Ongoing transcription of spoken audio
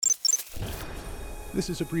This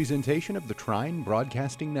is a presentation of the Trine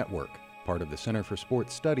Broadcasting Network, part of the Center for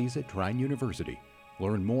Sports Studies at Trine University.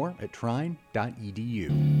 Learn more at trine.edu.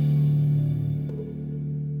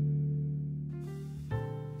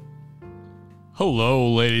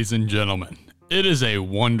 Hello, ladies and gentlemen. It is a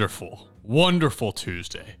wonderful, wonderful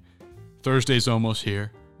Tuesday. Thursday's almost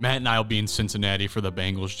here. Matt and I will be in Cincinnati for the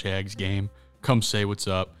Bengals-Jags game. Come say what's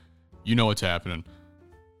up. You know what's happening.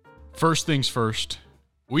 First things first,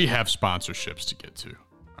 we have sponsorships to get to.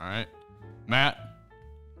 All right, Matt.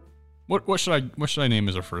 What should I name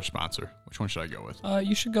as our first sponsor? Which one should I go with?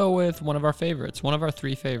 You should go with one of our favorites, one of our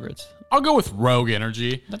three favorites. I'll go with Rogue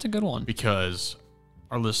Energy. That's a good one. Because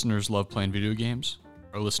our listeners love playing video games.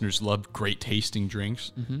 Our listeners love great tasting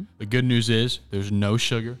drinks. Mm-hmm. The good news is there's no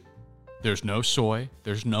sugar, there's no soy,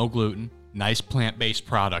 there's no gluten. Nice plant-based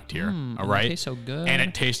product here, all right? It tastes so good. And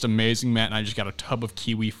it tastes amazing, Matt, and I just got a tub of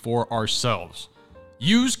kiwi for ourselves.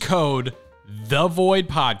 Use code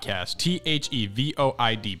THEVOIDPODCAST,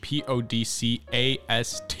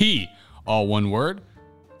 THEVOIDPODCAST, all one word.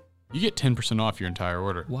 You get 10% off your entire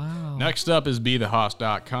order. Wow. Next up is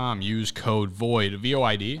BeTheHost.com. Use code VOID,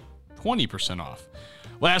 VOID, 20% off.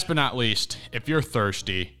 Last but not least, if you're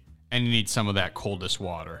thirsty and you need some of that coldest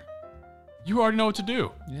water, you already know what to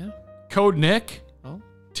do. Yeah. Code Nick, Oh.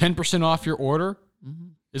 10% off your order. Mm-hmm.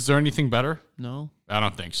 Is there anything better? No. I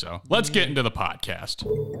don't think so. Let's get into the podcast.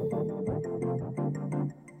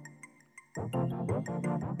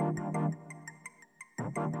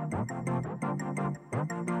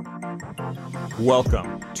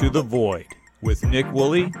 Welcome to The Void with Nick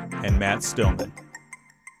Woolley and Matt Stillman.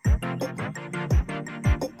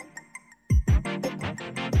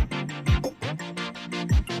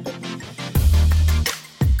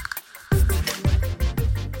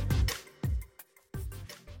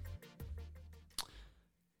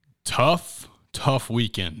 Tough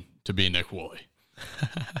weekend to be Nick Woolley.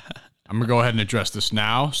 I'm going to go ahead and address this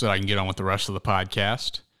now so that I can get on with the rest of the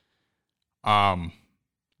podcast.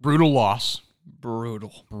 Brutal loss.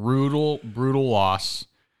 Brutal loss.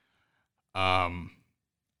 Yeah,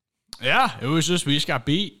 we just got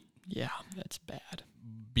beat. Yeah, that's bad.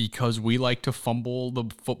 Because we like to fumble the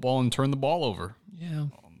football and turn the ball over. Yeah.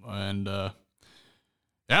 And,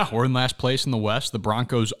 yeah, we're in last place in the West. The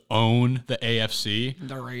Broncos own the AFC.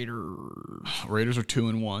 The Raiders are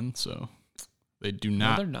 2-1, so they do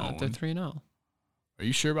not. No, they're not. Own. They're 3-0. Are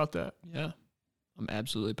you sure about that? Yeah. I'm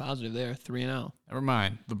absolutely positive they're 3-0. Never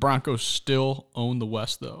mind. The Broncos still own the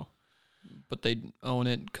West, though. But they own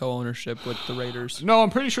it, co-ownership with the Raiders. No,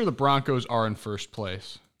 I'm pretty sure the Broncos are in first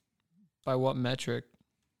place. By what metric?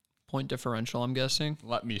 Point differential, I'm guessing.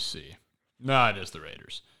 Let me see. No, it is the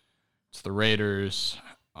Raiders. It's the Raiders.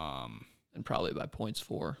 And probably by points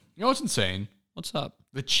 4. You know what's insane? What's up?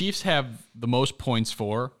 The Chiefs have the most points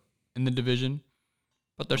for in the division.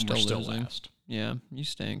 But they're still still losing. last. Yeah, you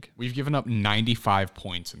stink. We've given up 95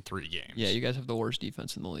 points in 3 games. Yeah, you guys have the worst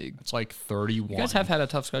defense in the league. It's like 31. You guys have had a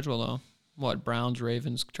tough schedule, though. What, Browns,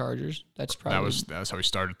 Ravens, Chargers? That's probably... That's how we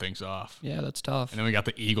started things off. Yeah, that's tough. And then we got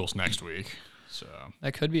the Eagles next week. So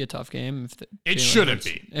that could be a tough game. It shouldn't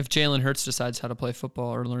be. If Jalen Hurts decides how to play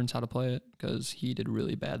football or learns how to play it, because he did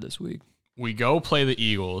really bad this week. We go play the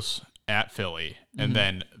Eagles at Philly, and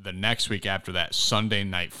then the next week after that, Sunday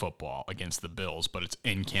Night Football against the Bills, but it's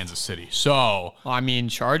in Kansas City. So, well, I mean,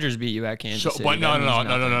 Chargers beat you at Kansas City. But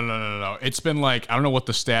no. It's been like, I don't know what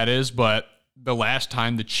the stat is, but the last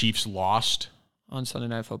time the Chiefs lost on Sunday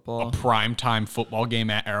Night Football, a primetime football game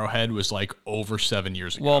at Arrowhead was like over 7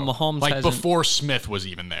 years ago. Well, Mahomes like before Smith was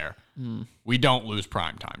even there. We don't lose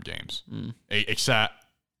primetime games, except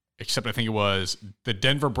I think it was the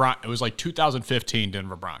it was like 2015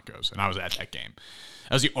 Denver Broncos, and I was at that game.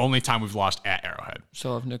 That was the only time we've lost at Arrowhead.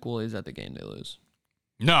 So if Nick Woolley's at the game, they lose.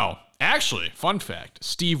 No, actually, fun fact: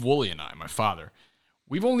 Steve Woolley and I, my father,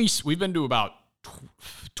 we've been to about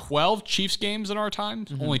 12 Chiefs games in our time.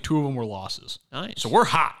 Only 2 of them were losses. Nice. So we're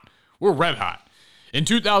hot. We're red hot. In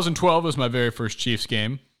 2012 was my very first Chiefs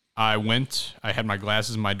game. I had my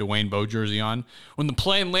glasses and my Dwayne Bowe jersey on. When the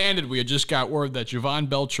plane landed, we had just got word that Javon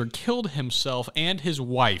Belcher killed himself and his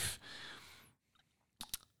wife,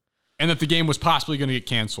 and that the game was possibly going to get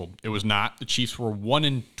canceled. It was not. The Chiefs were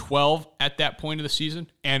 1-12 at that point of the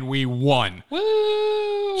season, and we won.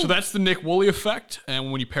 Woo! So that's the Nick Woolley effect,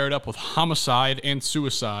 and when you pair it up with homicide and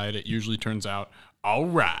suicide, it usually turns out all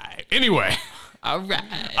right. Anyway. All right.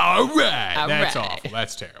 That's awful.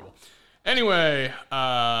 That's terrible. Anyway,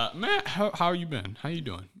 Matt, how you been? How you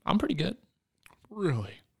doing? I'm pretty good.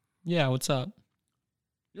 Really? Yeah, what's up?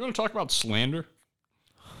 You want to talk about slander?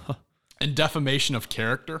 And defamation of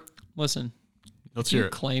character? Listen, Let's hear it. You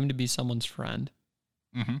claim to be someone's friend.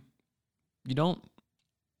 Mm-hmm. You don't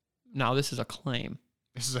Now, this is a claim.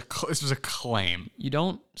 This is a claim. You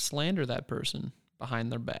don't slander that person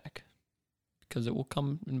behind their back because it will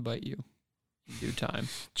come and bite you in due time.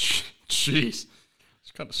 Jeez.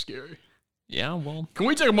 It's kind of scary. Yeah, well. Can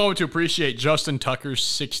we take a moment to appreciate Justin Tucker's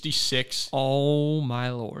 66? Oh, my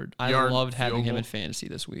Lord. I Yard loved having field him goal. in fantasy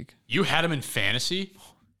this week. You had him in fantasy?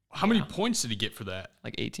 How many points did he get for that?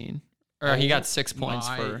 Like 18. Or he got 6 my points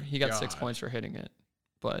God. 6 points for hitting it.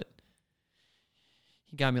 But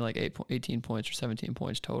he got me like 18 points or 17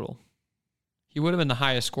 points total. He would have been the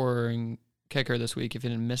highest scoring kicker this week if he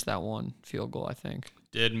didn't miss that one field goal, I think.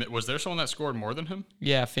 Was there someone that scored more than him?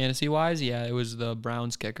 Yeah, fantasy-wise, yeah, it was the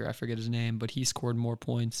Browns kicker. I forget his name, but he scored more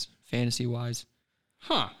points fantasy-wise.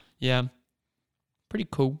 Huh. Yeah. Pretty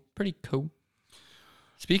cool.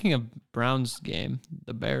 Speaking of Browns game,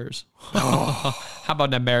 the Bears. How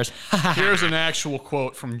about them Bears? Here's an actual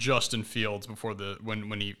quote from Justin Fields before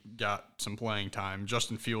when he got some playing time.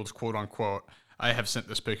 Justin Fields, quote unquote. I have sent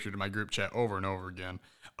this picture to my group chat over and over again.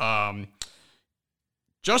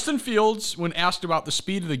 Justin Fields, when asked about the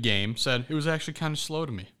speed of the game, said it was actually kind of slow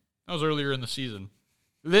to me. That was earlier in the season.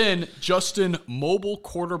 Then Justin Mobile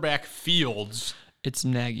Quarterback Fields. It's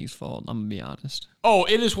Nagy's fault, I'm going to be honest. Oh,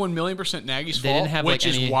 it is 1,000,000% Nagy's They fault, didn't have, which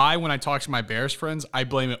like, is any- why when I talk to my Bears friends, I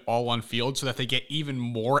blame it all on Fields so that they get even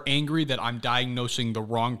more angry that I'm diagnosing the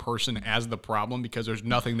wrong person as the problem because there's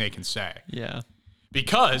nothing they can say. Yeah.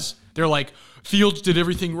 Because they're like, Fields did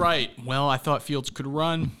everything right. Well, I thought Fields could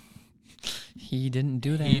run. He didn't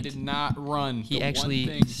do that. He did not run. He The one actually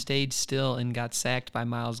thing stayed still and got sacked by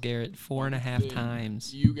Myles Garrett 4.5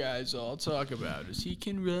 times. you guys all talk about is he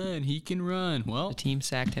can run. He can run. Well, The team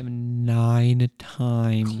sacked him 9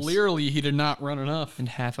 times. clearly he did not run enough. And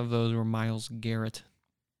half of those were Myles Garrett.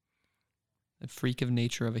 The freak of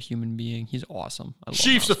nature of a human being. He's awesome. I love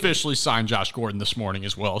Chiefs Myles officially signed Josh Gordon this morning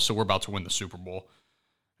as well, so we're about to win the Super Bowl.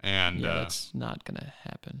 And Garrett. Yeah, that's not going to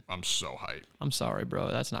happen. I'm so hyped. I'm sorry,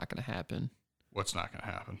 bro. That's not going to happen. What's not going to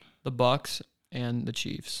happen? The Bucks and the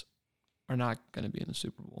Chiefs are not going to be in the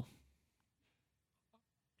Super Bowl.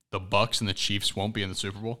 The Bucks and the Chiefs won't be in the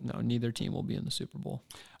Super Bowl? No, neither team will be in the Super Bowl.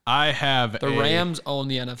 I have The Rams own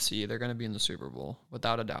the NFC. They're going to be in the Super Bowl,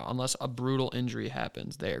 without a doubt. Unless a brutal injury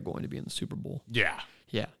happens, they are going to be in the Super Bowl. Yeah,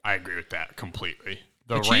 Yeah. I agree with that completely.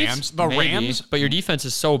 The Chiefs, Rams, maybe, but your defense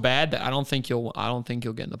is so bad that I don't think you'll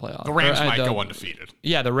get in the playoffs. the Rams might go undefeated.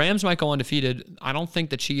 Yeah, the Rams might go undefeated. I don't think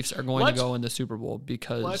the Chiefs are going Let's- to go in the Super Bowl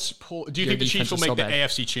because Let's pull. Do you your think the Chiefs defense will is make so the bad.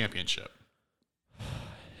 AFC Championship?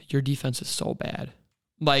 your defense is so bad.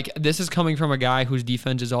 Like, this is coming from a guy whose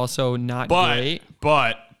defense is also not great.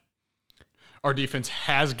 But our defense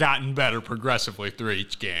has gotten better progressively through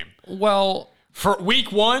each game. Well, For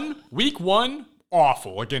week one,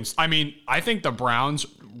 awful against. I mean, I think the Browns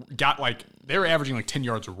got they were averaging 10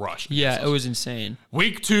 yards a rush. yeah, it was insane.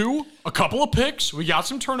 Week two, a couple of picks. We got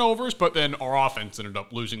some turnovers, but then our offense ended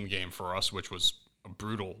up losing the game for us, which was a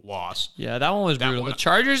brutal loss. Yeah, that one was brutal. one- The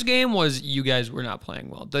Chargers game was you guys were not playing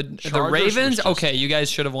well. The Chargers Ravens, was just- okay, you guys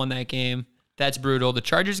should have won that game. That's brutal. The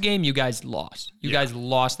Chargers game, you guys lost. You guys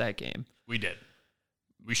lost that game. We did.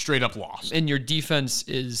 We straight up lost. And your defense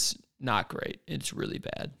is not great. It's really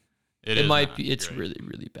bad. It It is might not be. It's great. really,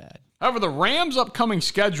 really bad. However, the Rams' upcoming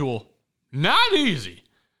schedule, not easy.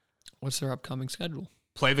 What's their upcoming schedule?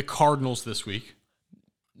 Play the Cardinals this week.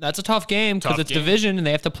 That's a tough game because Tough it's game. division and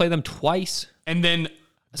they have to play them twice. And then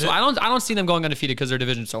So I don't see them going undefeated because their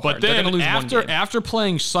division's so hard. But They're then going to lose one game. after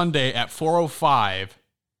playing Sunday at 4:05,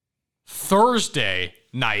 Thursday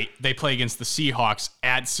night they play against the Seahawks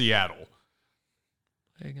at Seattle.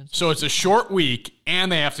 So it's a short week,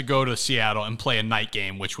 and they have to go to Seattle and play a night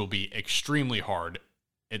game, which will be extremely hard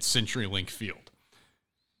at CenturyLink Field.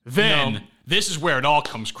 Then this is where it all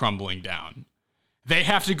comes crumbling down. They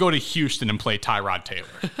have to go to Houston and play Tyrod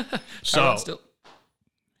Taylor. So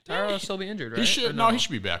Tyrod will still be injured, right? he should Or he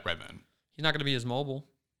should be back by then. He's not going to be as mobile.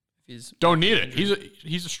 If he's Don't need it.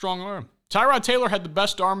 He's a strong arm. Tyrod Taylor had the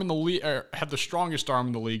best arm in the league, had the strongest arm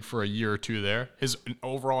in the league for a year or two there. His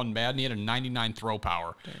overall in Madden, he had a 99 throw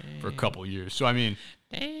power for a couple years. So, I mean,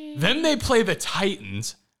 then they play the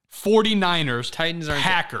Titans, 49ers, Titans aren't-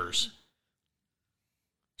 Packers.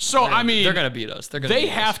 So, I mean, they're going to beat us. they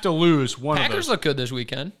have to lose one of Packers those. look good this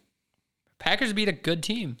weekend. Packers beat a good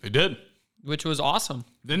team, They did. which was awesome.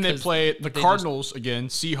 Then they because play the they Cardinals again,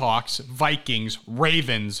 Seahawks, Vikings,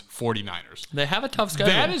 Ravens, 49ers. They have a tough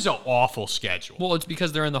schedule. That is an awful schedule. Well, it's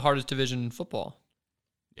because they're in the hardest division in football.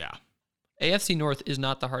 Yeah. AFC North is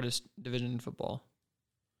not the hardest division in football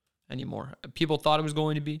anymore. People thought it was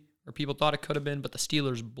going to be, or people thought it could have been, but the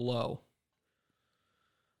Steelers blow.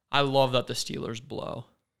 I love that the Steelers blow.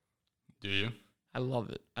 Do you? I love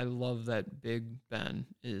it. I love that Big Ben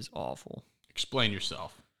is awful. Explain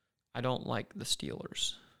yourself. I don't like the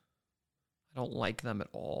Steelers. I don't like them at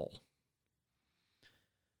all.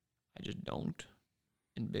 I just don't.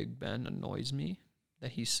 And Big Ben annoys me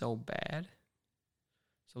that he's so bad.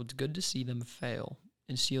 So it's good to see them fail.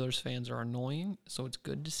 And Steelers fans are annoying, so it's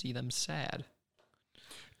good to see them sad.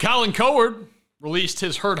 Colin Cowherd released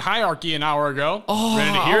his herd hierarchy an hour ago. Oh,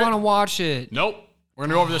 ready to hear I want to watch it. Nope. We're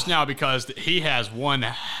going to go over this now because he has one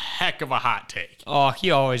heck of a hot take. Oh, he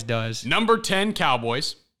always does. Number 10,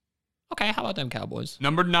 Cowboys. Okay, how about them Cowboys?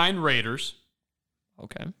 Number 9, Raiders.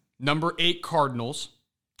 Okay. Number 8, Cardinals.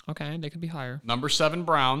 Okay, they could be higher. Number 7,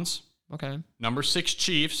 Browns. Okay. Number 6,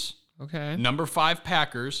 Chiefs. Okay. Number 5,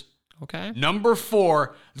 Packers. Okay. Number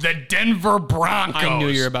 4, the Denver Broncos. I knew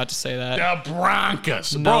you were about to say that. The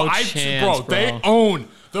Broncos. No bro, chance, bro. They own.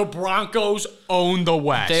 The Broncos own the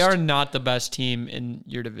West. They are not the best team in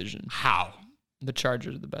your division. How? The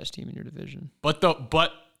Chargers are the best team in your division. But the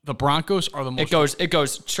Broncos are the most. It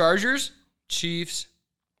goes Chargers, Chiefs,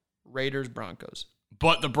 Raiders, Broncos.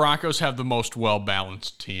 But the Broncos have the most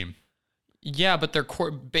well-balanced team. Yeah, but they're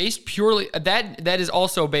based purely that is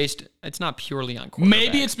also based. It's not purely on quarterback.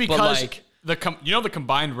 Maybe it's because like, the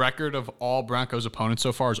combined record of all Broncos opponents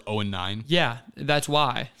so far is 0-9. Yeah, that's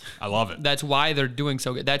why. I love it. That's why they're doing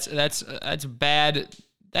so good. That's bad.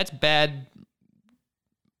 That's bad.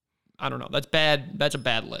 I don't know. That's bad. That's a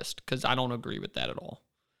bad list because I don't agree with that at all.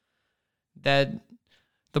 That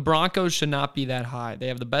the Broncos should not be that high. They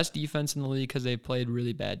have the best defense in the league because they've played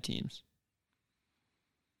really bad teams.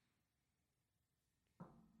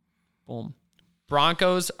 Boom.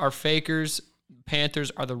 Broncos are fakers.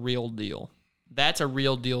 Panthers are the real deal. That's a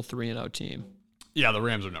real deal 3-0 team. Yeah, the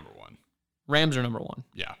Rams are number 1. Rams are number 1.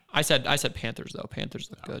 Yeah. I said Panthers though. Panthers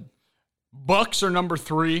look good. Bucks are number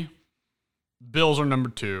 3. Bills are number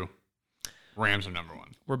 2. Rams are number 1.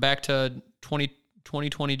 We're back to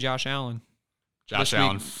 2020 Josh Allen. Josh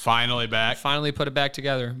Allen finally back. Finally put it back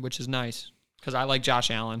together, which is nice because I like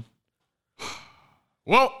Josh Allen.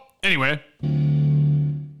 Well, anyway,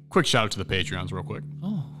 quick shout out to the Patreons real quick.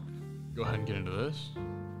 Oh. Go ahead and get into this.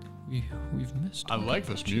 We've missed. I like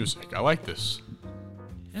this music. I like this.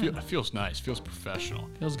 Yeah. It feels nice. Feels professional.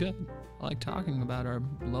 Feels good. I like talking about our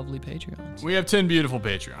lovely Patreons. We have 10 beautiful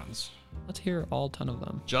Patreons. Let's hear all 10 of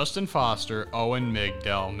them. Justin Foster, Owen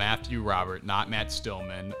Migdell, Matthew Robert, not Matt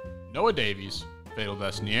Stillman, Noah Davies, Fatal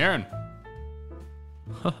Destiny Aaron.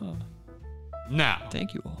 Now,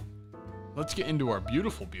 Thank you all. let's get into our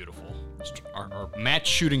beautiful, our match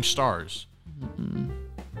shooting stars,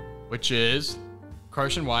 which is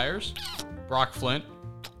Carson Wires, Brock Flint.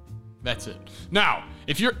 That's it. Now,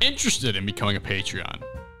 if you're interested in becoming a Patreon,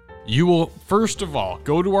 you will first of all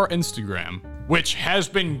go to our Instagram, which has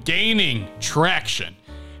been gaining traction,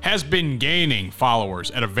 has been gaining followers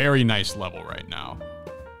at a very nice level right now.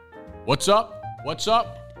 What's up? What's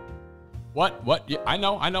up? What? Yeah, I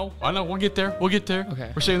know. We'll get there.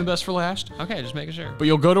 Okay. We're saving the best for last. Okay, just making sure. But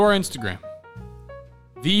you'll go to our Instagram,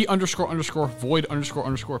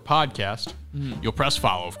 the__void_podcast. You'll press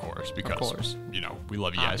follow, of course, because, we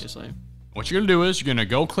love you guys. Obviously. What you're going to do is you're going to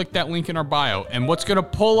go click that link in our bio, and what's going to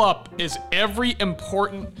pull up is every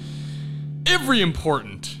important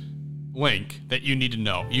link that you need to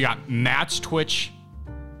know. You got Matt's Twitch.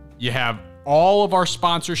 You have all of our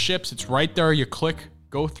sponsorships. It's right there. You click,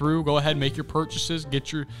 go through, go ahead, make your purchases,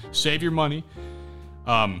 save your money.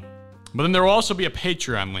 But then there will also be a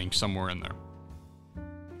Patreon link somewhere in there.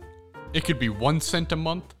 It could be 1 cent a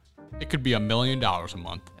month. It could be $1 million a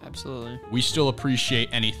month. Absolutely. We still appreciate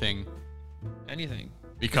anything. Anything.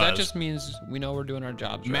 Because that just means we know we're doing our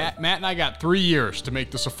jobs right. Matt and I got 3 years to make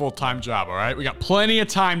this a full-time job, all right? We got plenty of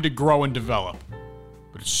time to grow and develop.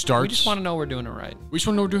 But it starts... We just want to know we're doing it right. We just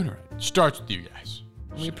want to know we're doing it right. It starts with you guys.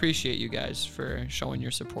 We appreciate you guys for showing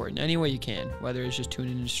your support in any way you can, whether it's just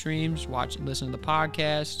tuning into streams, listening to the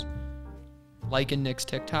podcast, liking Nick's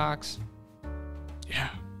TikToks. Yeah.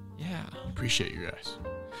 Yeah. Appreciate you guys.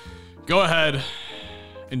 Go ahead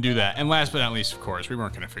and do that. And last but not least, of course, we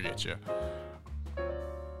weren't going to forget you.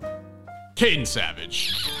 Caden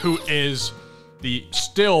Savage, who is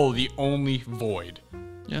still the only void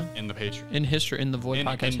in the Patreon. In the Void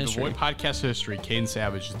Podcast history. In the Void Podcast history, Caden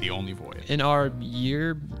Savage is the only void. In our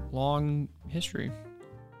year-long history.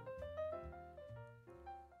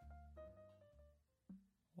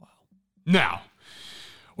 Wow. Now,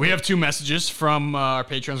 we have 2 messages from our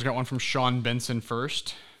Patreons. We got one from Sean Benson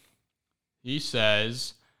first. He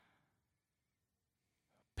says,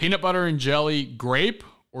 peanut butter and jelly grape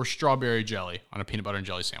or strawberry jelly on a peanut butter and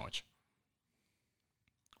jelly sandwich?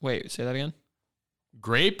 Wait, say that again?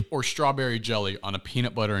 Grape or strawberry jelly on a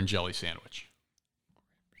peanut butter and jelly sandwich?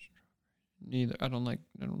 Neither. I don't like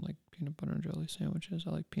peanut butter and jelly sandwiches. I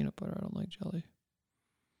like peanut butter. I don't like jelly.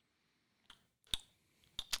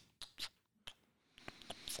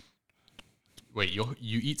 Wait, you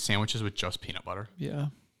eat sandwiches with just peanut butter? Yeah.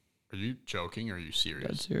 Are you joking or are you serious?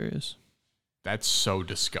 Dead serious. That's so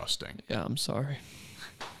disgusting. Yeah, I'm sorry.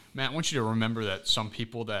 Matt, I want you to remember that some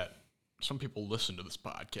people listen to this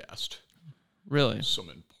podcast. Really? Some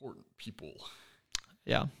important people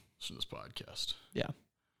Yeah. listen to this podcast. Yeah.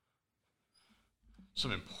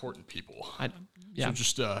 Some important people. Yeah. So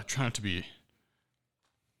just try not to be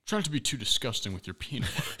too disgusting with your peanut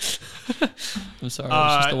butter. I'm sorry.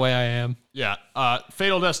 It's just the way I am. Yeah.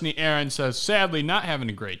 Fatal Destiny Aaron says, sadly not having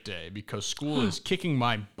a great day because school is kicking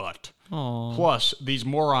my butt. Oh. Plus, these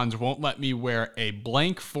morons won't let me wear a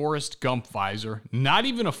blank Forrest Gump visor, not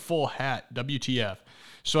even a full hat, WTF.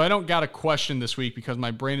 So I don't got a question this week because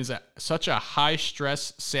my brain is at such a high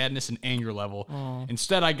stress, sadness, and anger level. Oh.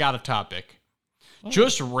 Instead, I got a topic.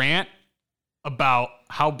 Just rant about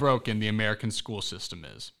how broken the American school system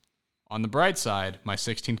is. On the bright side, my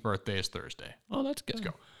 16th birthday is Thursday. Oh, that's good. Let's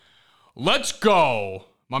go. Let's go.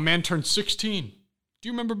 My man turned 16. Do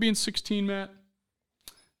you remember being 16, Matt?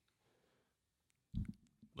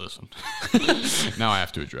 Listen. Now I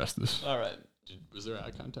have to address this. All right. Was there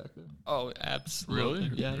eye contact there? Oh, absolutely.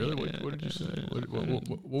 Really? Yeah. Really? Yeah, What did you say? yeah.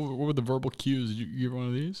 What were the verbal cues? Did you give one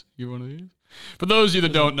of these? For those of you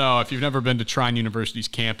that don't know, if you've never been to Trine University's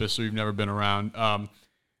campus or you've never been around,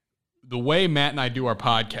 the way Matt and I do our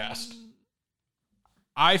podcast,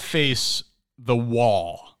 I face the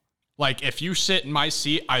wall. Like, if you sit in my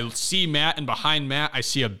seat, I see Matt, and behind Matt, I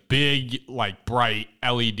see a big, like, bright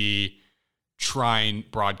LED Trine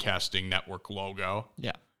Broadcasting Network logo.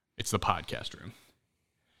 Yeah. It's the podcast room.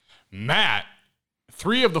 Matt,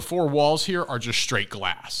 3 of the 4 walls here are just straight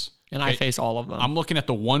glass. And I face all of them. I'm looking at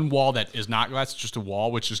the one wall that is not glass, it's just a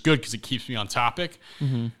wall, which is good because it keeps me on topic.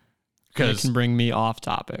 Mm-hmm. It can bring me off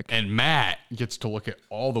topic. And Matt gets to look at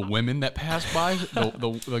all the women that pass by.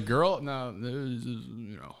 the girl, no,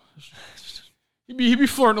 you know, he'd be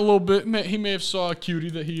flirting a little bit. He may have saw a cutie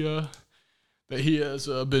that he has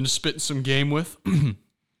been spitting some game with.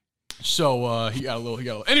 So he got a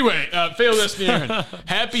little. Anyway, Fatal Destiny Aaron,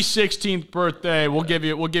 happy 16th birthday.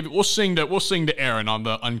 We'll sing to Aaron on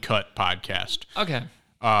the Uncut podcast. Okay.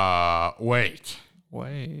 Wait.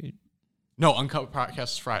 No, Uncut podcast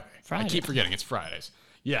is Friday. I keep forgetting it's Fridays.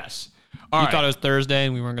 Yes. You thought it was Thursday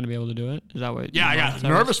and we weren't going to be able to do it? Is that what? Yeah, I got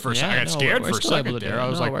nervous for a second. I got scared for a second there. I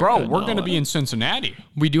was like, bro, we're going to be in Cincinnati.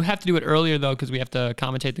 We do have to do it earlier, though, because we have to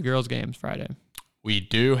commentate the girls' games Friday. We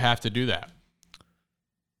do have to do that.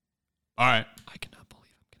 All right. I cannot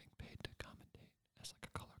believe I'm getting paid to commentate as like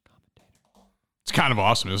a color commentator. It's kind of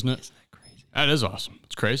awesome, isn't it? Isn't that crazy? That is awesome.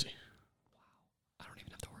 It's crazy. Wow. I don't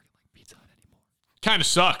even have to work at like Pizza Hut anymore. Kind of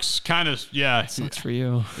sucks. Kind of, yeah. Sucks for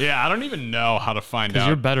you. Yeah, I don't even know how to find out. Because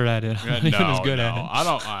you're better at it. I'm not even as good at it. I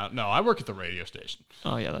don't. No, I work at the radio station.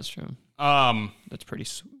 Oh, yeah, that's true. That's pretty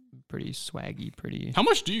swaggy, pretty. How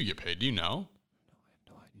much do you get paid? Do you know?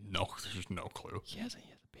 No, I have no idea. No, there's no clue. He hasn't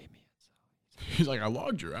paid me yet. So He's like, I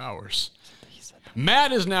logged your hours. he said that.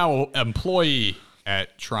 Matt is now an employee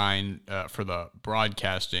at Trine for the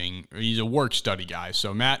broadcasting. He's a work study guy.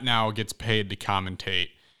 So Matt now gets paid to commentate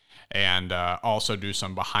and also do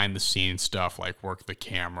some behind the scenes stuff like work the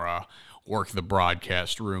camera, work the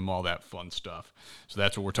broadcast room, all that fun stuff. So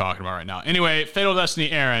that's what we're talking about right now. Anyway, Fatal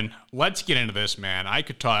Destiny Aaron, let's get into this, man. I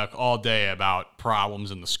could talk all day about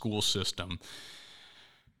problems in the school system.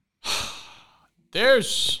 I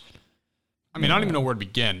don't even know where to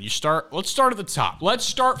begin. Let's start at the top. Let's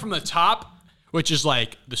start from the top, which is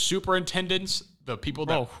like the superintendents, the people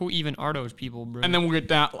that. Bro, who even are those people, bro? And then we'll get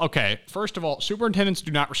down. Okay, first of all, superintendents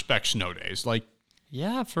do not respect snow days. Like,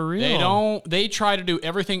 yeah, for real. they don't. They try to do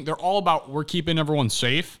everything. They're all about we're keeping everyone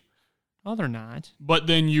safe. Oh, they're not. But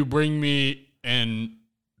then you bring me in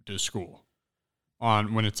to school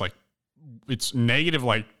when it's like it's negative.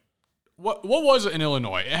 Like, what was it in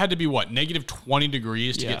Illinois? It had to be what, negative 20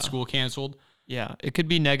 degrees to get school canceled. Yeah, it could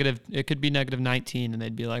be negative. It could be negative 19, and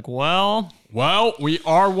they'd be like, "Well, we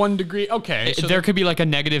are 1 degree." Okay, so there could be like a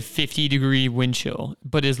negative 50 degree wind chill,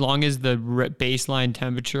 but as long as the baseline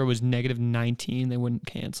temperature was negative 19, they wouldn't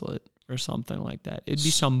cancel it or something like that. It'd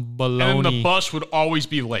be some baloney. And the bus would always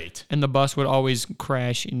be late. And the bus would always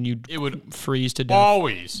crash, and it would freeze to death.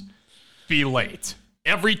 Always be late.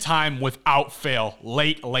 Every time without fail,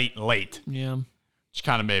 late. Yeah, which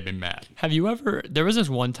kind of made me mad. Have you ever? There was this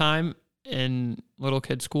one time in little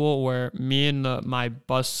kid school where me and my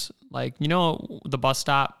bus, like, you know, the bus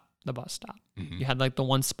stop. Mm-hmm. You had like the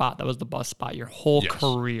one spot that was the bus spot your whole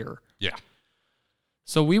career. Yeah.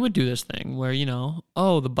 So we would do this thing where,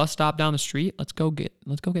 the bus stop down the street, let's go get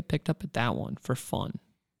picked up at that one for fun.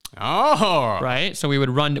 Oh. Right? So we would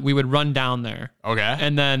run down there. Okay.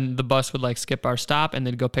 And then the bus would like skip our stop and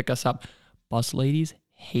they'd go pick us up. Bus ladies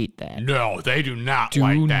hate that. No, they do not Do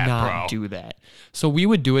like that, not bro. do that. So we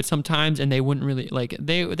would do it sometimes and they wouldn't really like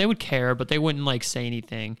they would care, but they wouldn't like say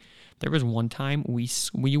anything. There was one time we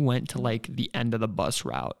went to like the end of the bus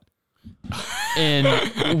route.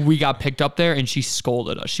 And we got picked up there and she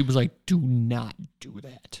scolded us. She was like, "Do not do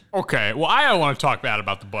that." Okay, well, I don't want to talk bad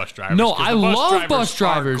about the bus drivers. No, 'cause I the love bus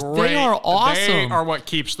drivers. Are They great. are awesome. They are what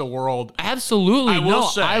keeps the world. Absolutely. I will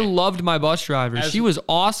say, I loved my bus driver. She was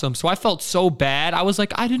awesome. So I felt so bad. I was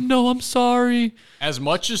like, I didn't know. I'm sorry. As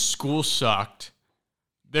much as school sucked,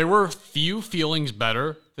 there were few feelings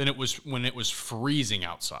better than it was when it was freezing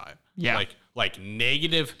outside. Yeah. Like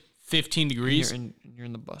negative 15 degrees. You're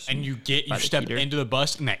in the bus. And you step into the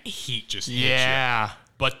bus and that heat just hits you.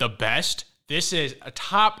 But the best, this is a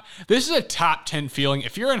top 10 feeling.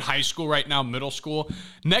 If you're in high school right now, middle school,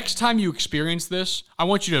 next time you experience this, I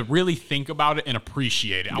want you to really think about it and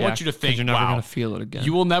appreciate it. I want you to think, you're never wow, going to feel it again.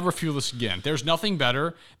 you will never feel this again. There's nothing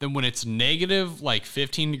better than when it's negative like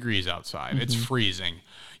 15 degrees outside. It's freezing.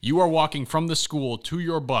 You are walking from the school to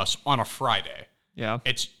your bus on a Friday. Yeah.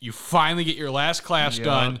 You finally get your last class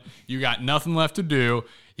done. You got nothing left to do.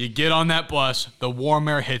 You get on that bus, the warm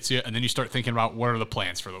air hits you, and then you start thinking about what are the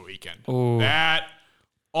plans for the weekend. Ooh. That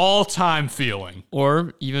all-time feeling.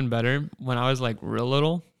 Or even better, when I was like real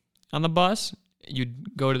little on the bus,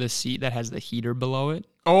 you'd go to the seat that has the heater below it.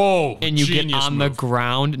 Oh, and you get genius on move. the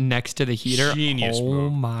ground next to the heater. Genius oh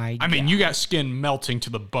move. my God. I mean, you got skin melting to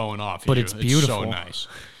the bone off But you. it's beautiful. So nice.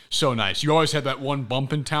 So nice. You always had that one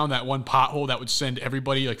bump in town, that one pothole that would send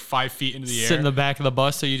everybody like 5 feet into the Sit air. in the back of the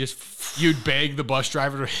bus, so you just... You'd beg the bus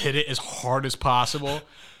driver to hit it as hard as possible.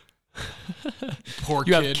 Poor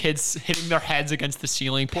You kid. have kids hitting their heads against the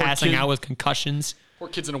ceiling, passing kid. out with concussions. Poor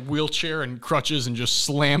kid's in a wheelchair and crutches and just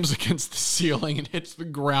slams against the ceiling and hits the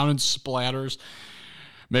ground and splatters.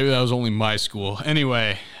 Maybe that was only my school.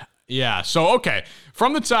 Anyway, yeah. So, okay.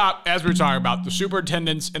 From the top, as we were talking about, the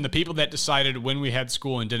superintendents and the people that decided when we had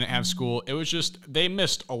school and didn't have school, it was just, they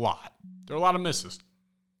missed a lot. There were a lot of misses.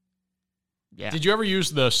 Yeah. Did you ever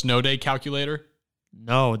use the snow day calculator?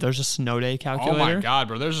 No, there's a snow day calculator. Oh my God,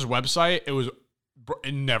 bro. There's this website.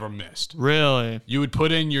 It never missed. Really? You would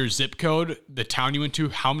put in your zip code, the town you went to,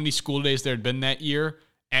 how many school days there had been that year,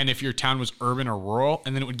 and if your town was urban or rural,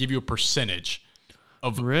 and then it would give you a percentage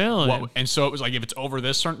of Really? and so it was like, if it's over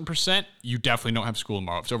this certain percent, you definitely don't have school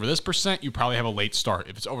tomorrow. If it's over this percent, you probably have a late start.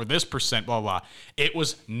 If it's over this percent, blah, blah, blah. It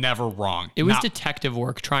was never wrong. It was detective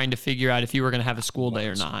work trying to figure out if you were going to have a school day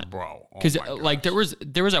or not. Bro. Because like there was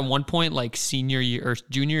at one point like senior year or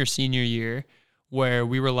junior or senior year where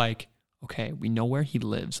we were like, okay, we know where he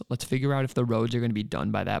lives. Let's figure out if the roads are going to be done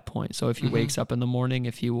by that point. So if he wakes up in the morning,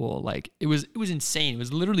 if he will it was insane. It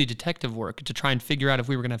was literally detective work to try and figure out if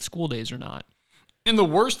we were going to have school days or not. And the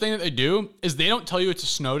worst thing that they do is they don't tell you it's a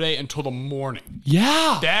snow day until the morning.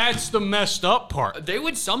 Yeah. That's the messed up part. They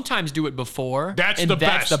would sometimes do it before. That's and the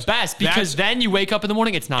that's best. the best because then you wake up in the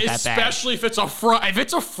morning, it's not that bad. Especially if it's a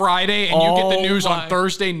Friday and you get the news on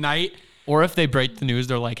Thursday night. Or if they break the news,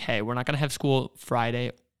 they're like, hey, we're not going to have school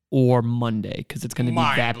Friday or Monday because it's going to be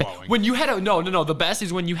that bad. Mind-blowing. When you had no. The best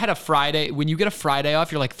is when you had a Friday. When you get a Friday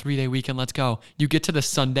off, you're like 3-day weekend. Let's go. You get to the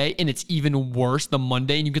Sunday and it's even worse. The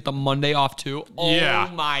Monday and you get the Monday off too. Yeah.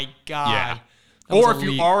 Oh my God. Yeah. That was Or if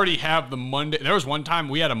elite. you already have the Monday. There was one time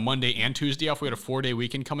we had a Monday and Tuesday off. We had a 4-day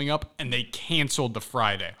weekend coming up and they canceled the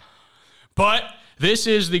Friday. But this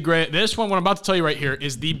is this one, what I'm about to tell you right here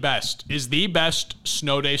is the best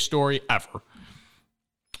snow day story ever.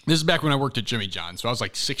 This is back when I worked at Jimmy John's. So I was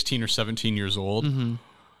like 16 or 17 years old. Mm-hmm.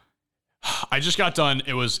 I just got done.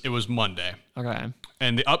 It was Monday. Okay.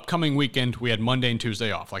 And the upcoming weekend, we had Monday and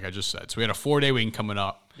Tuesday off, like I just said. So we had a 4-day weekend coming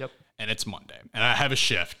up. Yep. And it's Monday. And I have a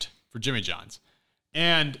shift for Jimmy John's.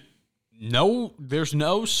 And no, there's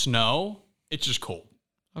no snow. It's just cold.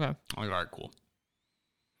 Okay. I'm like, all right, cool.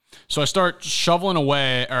 So I start shoveling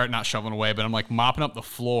away, or not shoveling away, but I'm like mopping up the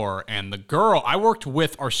floor. And the girl, I worked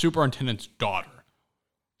with our superintendent's daughter.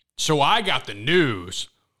 So I got the news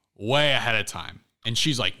way ahead of time. And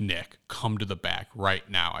she's like, Nick, come to the back right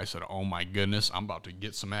now. I said, oh my goodness, I'm about to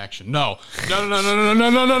get some action. No. She said,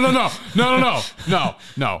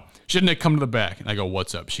 Nick, come to the back. And I go,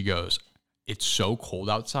 what's up? She goes, it's so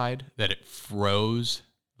cold outside that it froze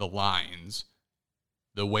the lines.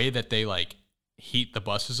 The way that they like heat the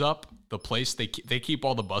buses up, the place they keep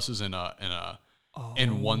all the buses in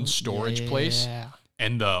one storage place.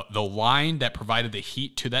 And the line that provided the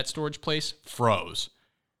heat to that storage place froze.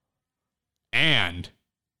 And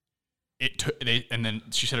and then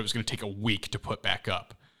she said it was going to take a week to put back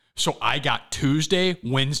up. So I got Tuesday,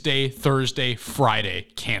 Wednesday, Thursday, Friday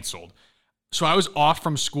canceled. So I was off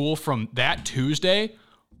from school from that Tuesday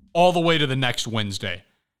all the way to the next Wednesday.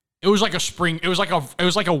 It was like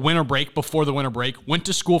a winter break before the winter break. Went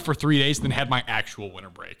to school for 3 days, then had my actual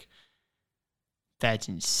winter break. That's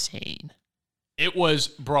insane. It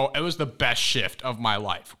was the best shift of my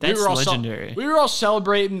life. That's legendary. We were all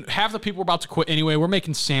celebrating. Half the people were about to quit anyway. We're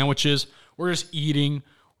making sandwiches. We're just eating.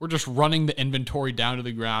 We're just running the inventory down to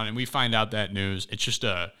the ground, and we find out that news. It's just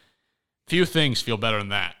a few things feel better than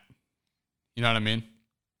that. You know what I mean?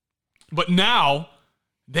 But now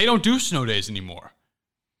they don't do snow days anymore.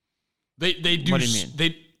 They do. What do you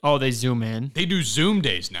mean? They zoom in. They do Zoom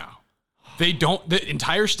days now. They don't. The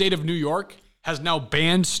entire state of New York has now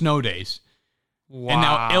banned snow days. Wow. And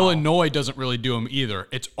now Illinois doesn't really do them either.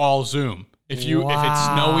 It's all Zoom. If it's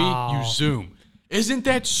snowy, you Zoom. Isn't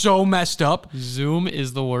that so messed up? Zoom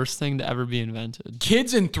is the worst thing to ever be invented.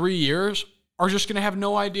 Kids in 3 years are just going to have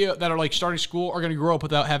no idea, that are like starting school, are going to grow up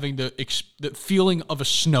without having the feeling of a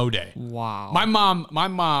snow day. Wow. My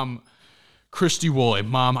mom, Christy Woolley,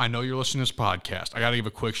 Mom, I know you're listening to this podcast. I got to give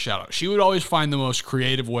a quick shout out. She would always find the most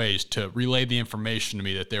creative ways to relay the information to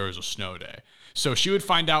me that there was a snow day. So she would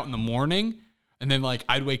find out in the morning, and then like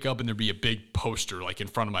I'd wake up and there'd be a big poster like in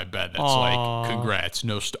front of my bed that's like, congrats,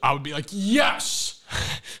 no I would be like, yes,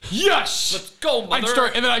 let's go, mother.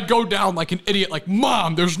 And then I'd go down like an idiot, like,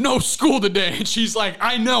 Mom, there's no school today. And she's like,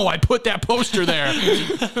 I know, I put that poster there.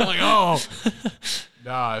 I'm like, oh.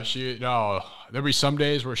 No. There'd be some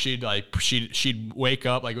days where she'd wake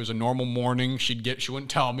up like it was a normal morning. She wouldn't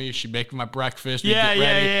tell me. She'd make my breakfast. We'd get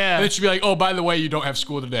ready. Yeah. And then she'd be like, oh, by the way, you don't have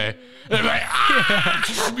school today. And I'd be like,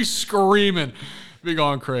 I'd be screaming. Be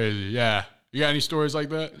going crazy. Yeah. You got any stories like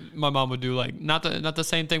that? My mom would do like not the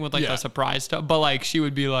same thing with like the surprise stuff, but like she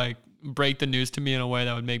would be like break the news to me in a way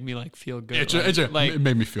that would make me like feel good. It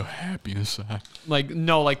made me feel happy inside. Like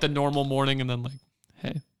the normal morning, and then like,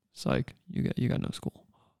 hey, psych, you got no school.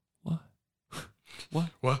 What?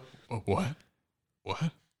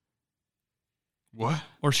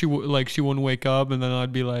 Or she wouldn't wake up, and then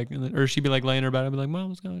I'd be like, or she'd be like laying in her bed. I'd be like, Mom,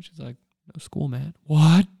 what's going on? She's like, no school, man.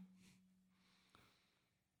 What?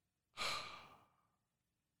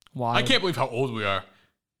 Wild. I can't believe how old we are.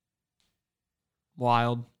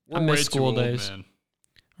 Wild. We're I miss way school too old, days. man.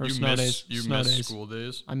 Or snow days. You Snow miss days. school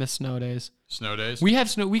days? I miss snow days. Snow days? We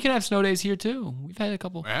can have snow days here too. We've had a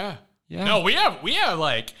couple. Yeah. Yeah. No, we have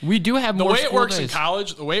like we do have the more way it school works days. in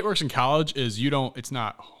college. The way it works in college is there's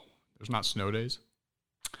not snow days,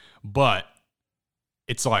 but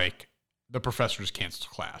it's like the professors cancel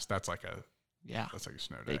class. That's like a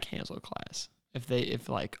snow day. They cancel class if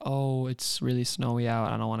like, oh, it's really snowy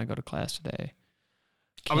out, I don't want to go to class today.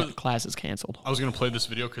 Class is canceled. I was gonna play this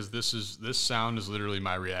video because this sound is literally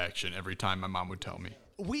my reaction every time my mom would tell me.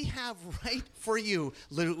 We have right for you,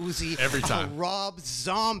 Little Uzi, every time. a Rob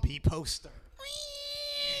Zombie poster.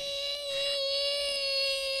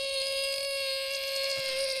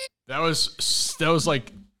 That was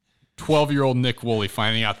like 12-year-old Nick Woolley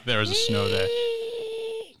finding out that there was a snow day.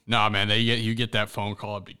 Nah, man, you get that phone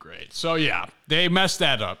call, it'd be great. So yeah, they messed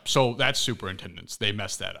that up. So that's superintendents. They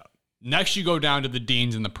messed that up. Next, you go down to the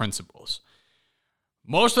deans and the principals.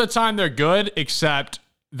 Most of the time, they're good, except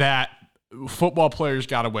that football players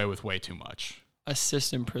got away with way too much.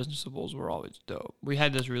 Assistant principals were always dope. We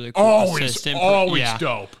had this really cool always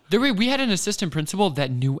dope. We had an assistant principal that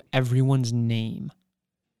knew everyone's name.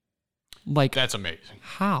 Like, that's amazing.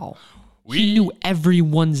 How? He knew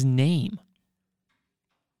everyone's name.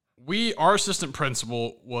 Our assistant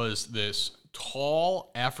principal was this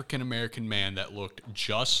tall African-American man that looked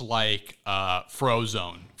just like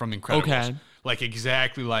Frozone from Incredibles. Okay. Like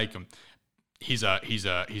exactly like him. He's a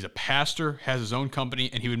pastor, has his own company,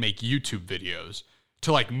 and he would make YouTube videos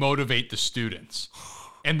to like motivate the students.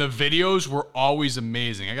 And the videos were always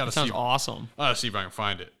amazing. Sounds awesome. I gotta see if I can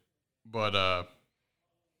find it. But let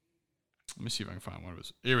me see if I can find one of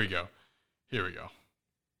his. Here we go. Oh,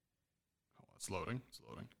 it's loading.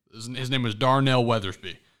 His name was Darnell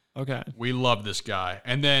Weathersby. Okay. We love this guy.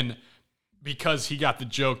 And then because he got the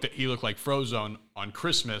joke that he looked like Frozone on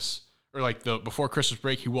Christmas, or like before Christmas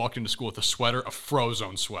break, he walked into school with a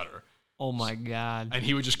Frozone sweater. Oh my God. And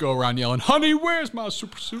he would just go around yelling, "Honey, where's my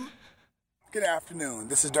super suit?" Good afternoon.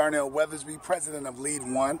 This is Darnell Weathersby, president of Lead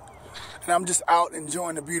One. And I'm just out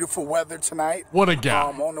enjoying the beautiful weather tonight. What a guy.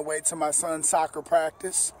 I'm on the way to my son's soccer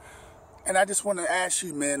practice. And I just want to ask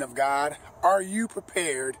you, men of God, are you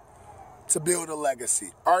prepared to build a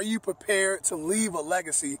legacy? Are you prepared to leave a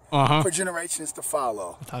legacy for generations to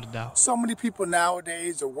follow? Without a doubt. So many people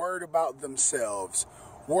nowadays are worried about themselves,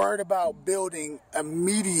 worried about building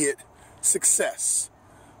immediate success,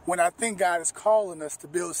 when I think God is calling us to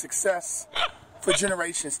build success for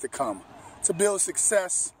generations to come, to build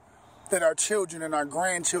success that our children and our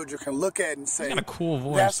grandchildren can look at and say, He's got a cool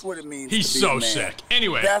voice. That's what it means He's to be so a man. sick.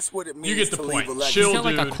 Anyway, that's what it means you get the to point. leave a legacy. Chill, He's got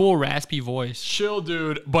like dude. a cool raspy voice. Chill,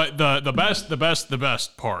 dude. But the best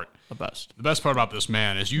part. The best. The best part about this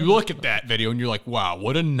man is you look at that video and you're like, wow,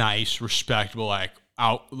 what a nice, respectable, like,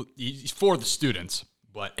 out for the students.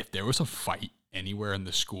 But if there was a fight anywhere in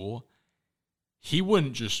the school, he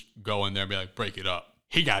wouldn't just go in there and be like, break it up.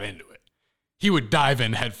 He got into it. He would dive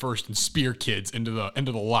in head first and spear kids into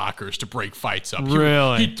the lockers to break fights up.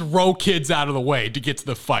 Really? He'd throw kids out of the way to get to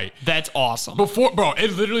the fight. That's awesome. Bro,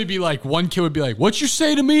 it'd literally be like one kid would be like, "What you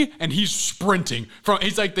say to me?" And he's sprinting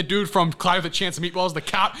he's like the dude from Clive with a Chance of Meatballs, the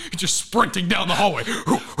cop. He's just sprinting down the hallway,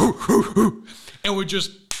 and would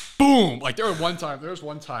just boom. Like there was one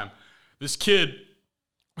time, this kid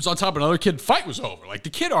was on top of another kid. Fight was over. Like the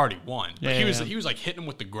kid already won. But he was like hitting him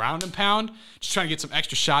with the ground and pound, just trying to get some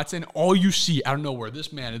extra shots in. All you see out of nowhere,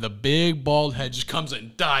 this man, the big bald head, just comes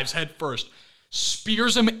in, dives head first,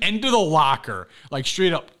 spears him into the locker, like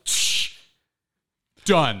straight up.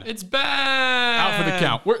 Done. It's bad. Out for the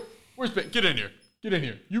count. Where's Ben? Get in here. Get in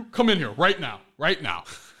here. You come in here right now. Right now.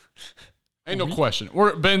 Ain't no question.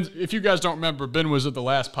 Ben, if you guys don't remember, Ben was at the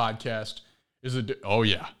last podcast. Oh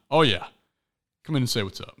yeah. Come in and say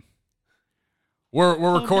what's up. We're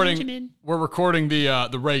recording. Benjamin. We're recording the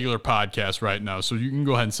regular podcast right now, so you can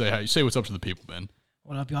go ahead and say hi. Say what's up to the people, Ben.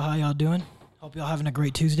 What up, y'all? How y'all doing? Hope y'all having a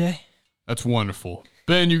great Tuesday. That's wonderful,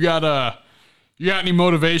 Ben. You got any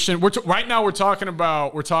motivation? Right now we're talking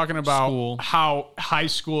about School. how high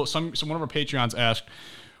school. One of our Patreons asked,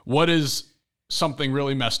 what is something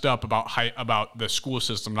really messed up about the school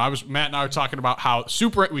system? And Matt and I were talking about how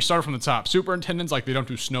we started from the top. Superintendents, like, they don't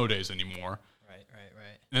do snow days anymore.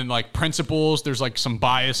 Right. And like principals, there's like some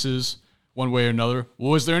biases one way or another.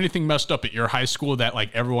 Was there anything messed up at your high school that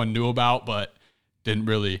like everyone knew about but didn't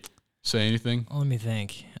really say anything? Let me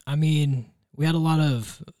think. I mean, we had a lot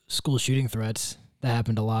of school shooting threats. That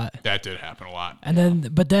happened a lot. That did happen a lot. And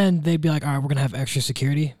then they'd be like, all right, we're going to have extra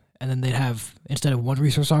security. And then they'd have, instead of one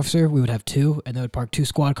resource officer, we would have two, and they would park 2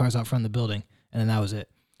 squad cars out front of the building. And then that was it.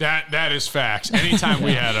 That is facts. Anytime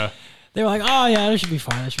we had They were like, oh, yeah, that should be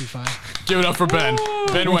fine. give it up for Ben.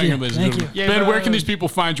 Ben Wenger, ladies and Thank gentlemen. you. Ben, where can these people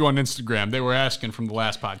find you on Instagram? They were asking from the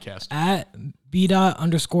last podcast. At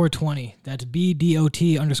B._20. That's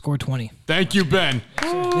BDOT_20. Thank you, Ben.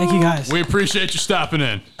 Thank you, guys. We appreciate you stopping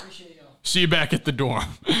in. See you back at the dorm.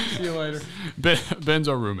 See you later. Ben's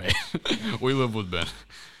our roommate. We live with Ben.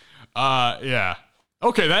 Yeah.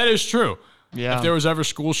 Okay, that is true. Yeah. If there was ever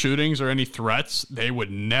school shootings or any threats, they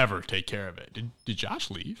would never take care of it. Did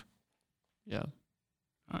Josh leave? Yeah.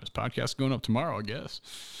 Oh, his podcast is going up tomorrow, I guess.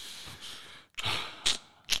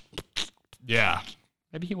 Yeah.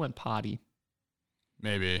 Maybe he went potty.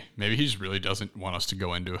 Maybe he just really doesn't want us to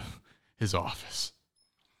go into his office.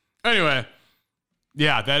 Anyway,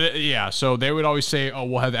 yeah. So they would always say, "Oh,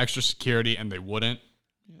 we'll have extra security," and they wouldn't.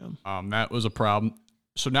 Yeah. That was a problem.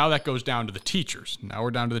 So now that goes down to the teachers. Now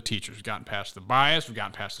we're down to the teachers. We've gotten past the bias. We've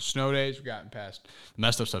gotten past the snow days. We've gotten past the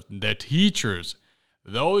messed up stuff. The teachers,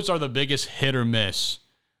 those are the biggest hit or miss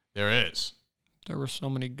there is. There were so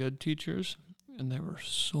many good teachers, and there were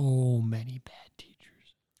so many bad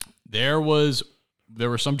teachers. There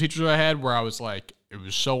were some teachers I had where I was like, it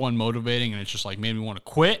was so unmotivating, and it's just like made me want to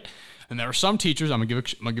quit. And there were some teachers. I'm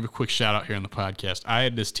gonna give a quick shout out here on the podcast. I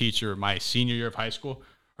had this teacher my senior year of high school.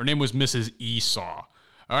 Her name was Mrs. Esau.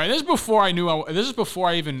 All right, this is before I knew.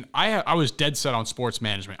 I was dead set on sports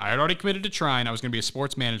management. I had already committed to trying. I was going to be a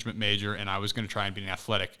sports management major, and I was going to try and be an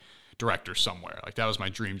athletic director somewhere. Like, that was my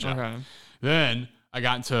dream job. Okay. Then I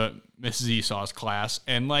got into Mrs. Esau's class,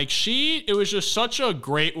 and like it was just such a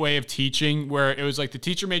great way of teaching, where it was like the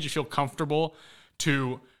teacher made you feel comfortable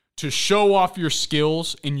to show off your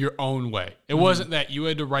skills in your own way. It wasn't that you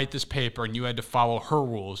had to write this paper and you had to follow her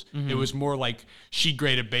rules. It was more like she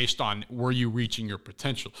graded based on, were you reaching your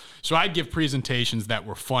potential? So I'd give presentations that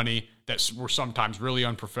were funny, that were sometimes really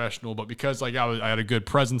unprofessional, but because like I had a good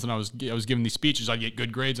presence and I was giving these speeches, I'd get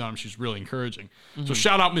good grades on them. She was really encouraging. So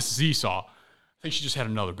shout out Mrs. Esau. I think she just had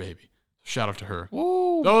another baby. Shout out to her.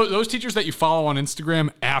 Woo. Those teachers that you follow on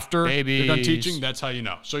Instagram after they're done Babies. teaching, that's how you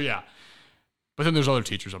know. So yeah. But then there's other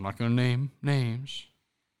teachers. I'm not going to name names.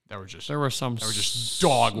 There were just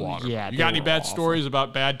dog water. Yeah, you got any they were bad awful. stories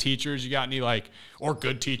about bad teachers? You got any or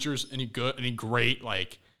good teachers? Any great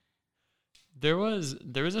There was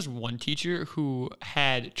this one teacher who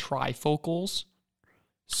had trifocals.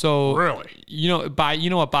 So Really? you know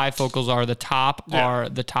what bifocals are? The top Yeah. are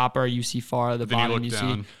UC far, the Then you bottom look UC.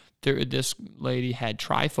 down. This lady had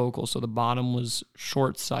trifocals, so the bottom was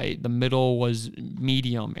short sight, the middle was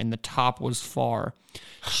medium, and the top was far.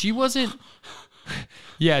 She wasn't.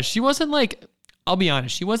 Yeah, she wasn't like. I'll be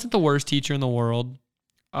honest. She wasn't the worst teacher in the world.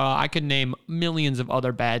 I could name millions of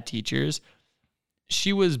other bad teachers.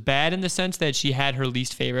 She was bad in the sense that she had her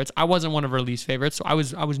least favorites. I wasn't one of her least favorites, so I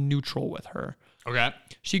was neutral with her. Okay.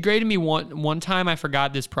 She graded me one time. I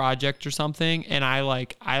forgot this project or something, and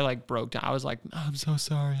I broke down. I was like, I'm so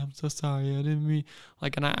sorry. I didn't mean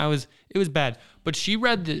like, and it was bad. But she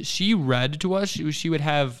read to us. She would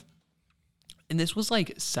have, and this was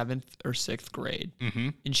like 7th or 6th grade,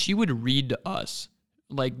 and she would read to us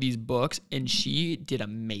like these books, and she did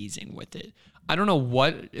amazing with it. I don't know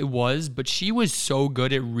what it was, but she was so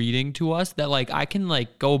good at reading to us that like I can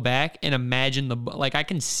like go back and imagine like I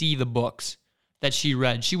can see the books that she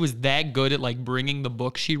read. She was that good at like bringing the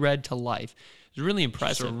book she read to life. It was really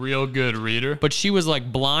impressive. She's a real good reader. But she was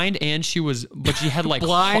like blind, and she had like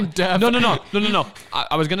Blind, deaf. No.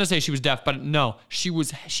 I was gonna say she was deaf, but no,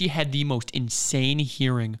 she had the most insane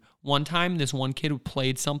hearing. One time, this one kid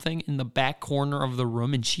played something in the back corner of the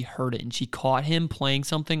room, and she heard it, and she caught him playing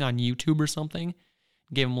something on YouTube or something,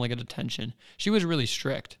 gave him like a detention. She was really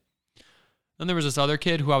strict. Then there was this other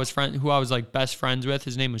kid who I was like best friends with.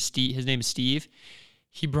 His name is Steve.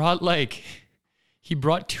 He brought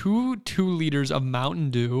 2 liters of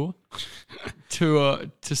Mountain Dew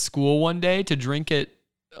to school one day to drink at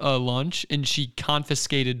lunch, and she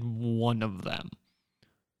confiscated one of them.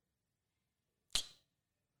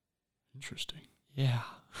 Interesting. Yeah.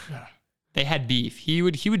 They had beef. He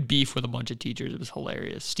would beef with a bunch of teachers. It was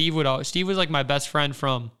hilarious. Steve was like my best friend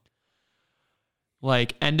from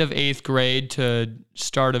like end of 8th grade to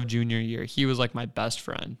start of junior year. He was like my best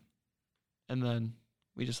friend. And then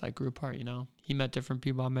we just like grew apart, you know. He met different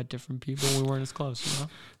people. I met different people. We weren't as close, you know.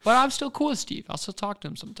 But I'm still cool with Steve. I'll still talk to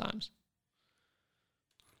him sometimes.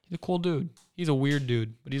 He's a cool dude. He's a weird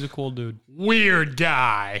dude, but he's a cool dude. Weird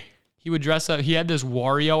guy. He would dress up. He had this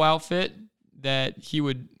Wario outfit that he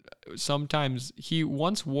would sometimes. He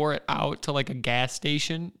once wore it out to like a gas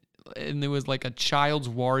station, and there was like a child's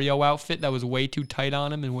Wario outfit that was way too tight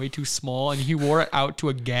on him and way too small, and he wore it out to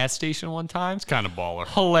a gas station one time. It's kind of baller.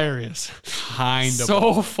 Hilarious. Kind of So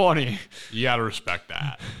baller. funny. You got to respect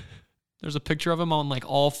that. There's a picture of him on like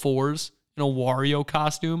all fours in a Wario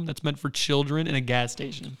costume that's meant for children in a gas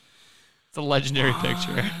station. It's a legendary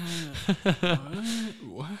picture.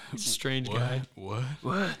 What? He's a strange guy. What?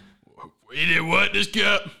 We did what this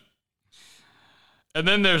cup? And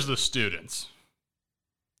then there's the students.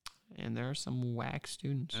 And there are some whack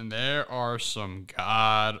students. And there are some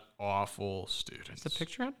god-awful students. The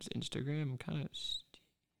picture on his Instagram kind of...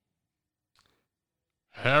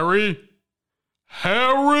 Harry!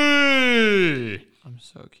 I'm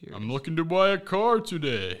so curious. I'm looking to buy a car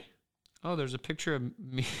today. Oh, there's a picture of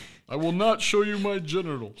me. I will not show you my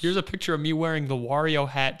genitals. Here's a picture of me wearing the Wario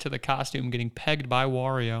hat to the costume, getting pegged by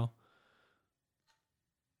Wario.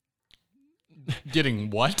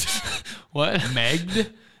 Getting what? What?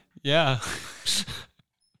 Megged? Yeah.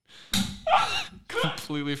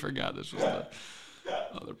 Completely forgot this was the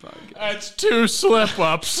other podcast. That's 2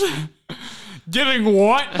 slip-ups. Getting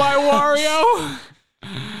what by Wario?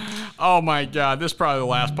 Oh my God, this is probably the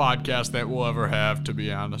last podcast that we'll ever have, to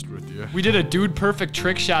be honest with you. We did a Dude Perfect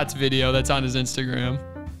Trick Shots video that's on his Instagram,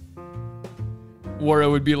 where it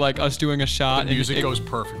would be like us doing a shot. The music and goes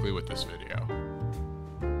perfectly with this video.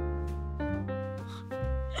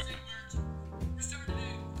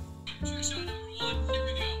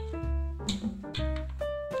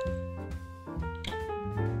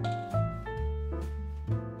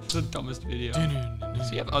 It's the dumbest video. Does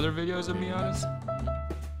he have other videos of me on his?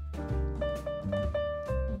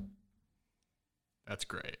 That's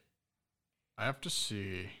great. I have to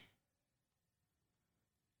see.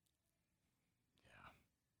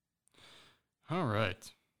 Yeah. All right.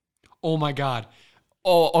 Oh my God.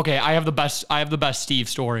 Oh, okay. I have the best Steve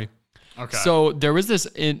story. Okay. So there was this.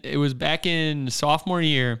 It was back in sophomore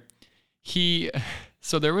year.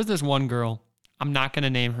 So there was this one girl. I'm not gonna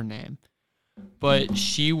name her name, but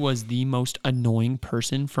she was the most annoying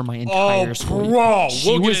person for my entire school. Bro,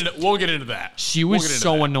 She we'll get into that. She was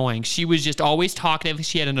so annoying. She was just always talkative.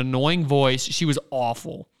 She had an annoying voice. She was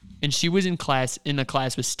awful. And she was in a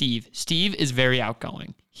class with Steve. Steve is very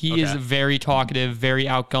outgoing. He is very talkative, very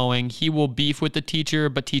outgoing. He will beef with the teacher,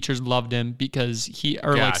 but teachers loved him because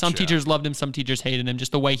like some teachers loved him, some teachers hated him,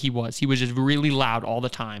 just the way he was. He was just really loud all the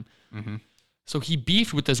time. Mm-hmm. So he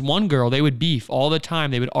beefed with this one girl. They would beef all the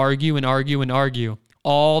time. They would argue and argue and argue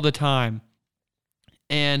all the time.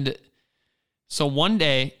 And so one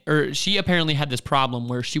day, or she apparently had this problem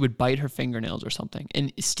where she would bite her fingernails or something.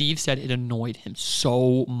 And Steve said it annoyed him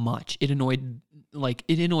so much. It annoyed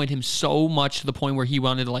him so much to the point where he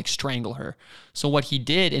wanted to like strangle her. So what he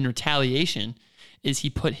did in retaliation is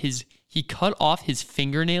he cut off his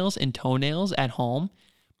fingernails and toenails at home,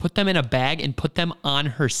 put them in a bag, and put them on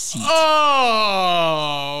her seat.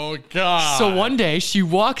 Oh, God. So one day she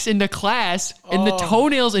walks into class and the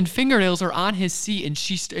toenails and fingernails are on his seat, and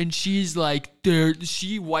she's like,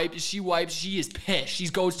 she is pissed. She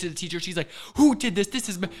goes to the teacher. She's like, who did this? This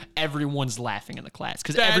is everyone's laughing in the class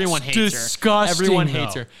because everyone hates disgusting, her. Everyone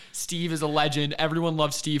hates her. Steve is a legend. Everyone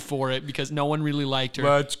loves Steve for it because no one really liked her.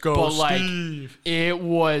 Let's go, but Steve.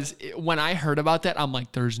 When I heard about that, I'm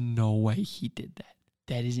like, there's no way he did that.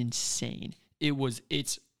 That is insane.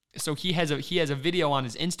 So he has a video on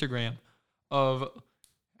his Instagram of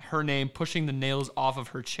her name pushing the nails off of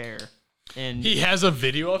her chair. And He has a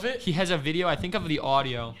video of it? he has a video, I think, of the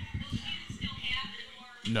audio.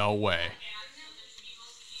 No way.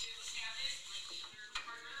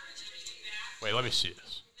 Wait, let me see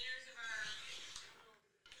this.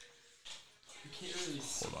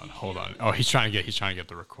 Hold on. Oh, he's trying to get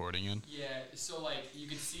the recording in. Yeah, so like you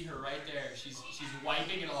can see her right there. She's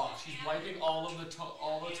wiping it off. She's wiping all the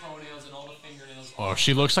toenails and all the fingernails Oh, off.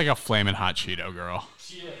 she looks like a flaming hot Cheeto girl.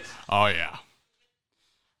 She is. Oh yeah.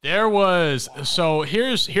 Here's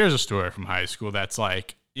a story from high school that's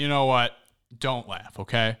like, you know what? Don't laugh,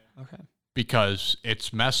 okay? Okay. Because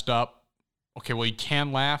it's messed up. Okay, well you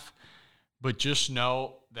can laugh, but just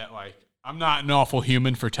know that like I'm not an awful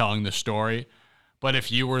human for telling this story. But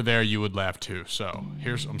if you were there, you would laugh too. So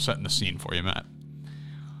I'm setting the scene for you, Matt.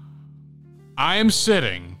 I am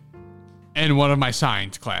sitting in one of my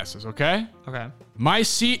science classes, okay? Okay. My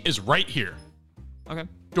seat is right here. Okay.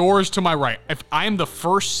 Doors to my right. If I am the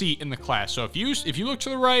first seat in the class. So if you look to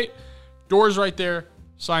the right, doors right there.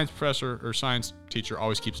 Science professor or science teacher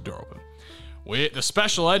always keeps the door open. The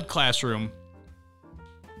special ed classroom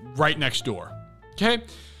right next door. Okay?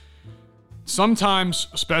 Sometimes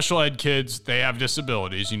special ed kids, they have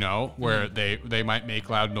disabilities, where they might make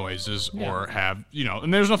loud noises or have,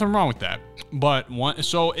 and there's nothing wrong with that. But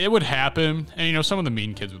so it would happen, and some of the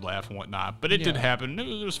mean kids would laugh and whatnot, but it did happen.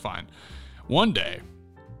 It was fine. One day,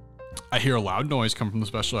 I hear a loud noise come from the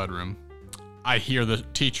special ed room. I hear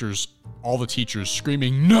all the teachers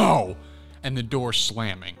screaming, "No!" and the door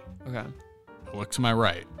slamming. Okay. I look to my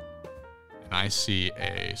right, and I see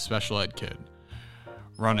a special ed kid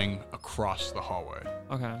running across the hallway.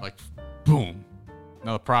 Okay. Like, boom.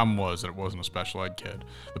 Now, the problem was that it wasn't a special ed kid.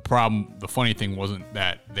 The funny thing wasn't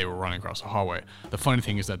that they were running across the hallway. The funny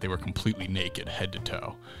thing is that they were completely naked, head to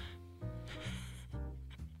toe.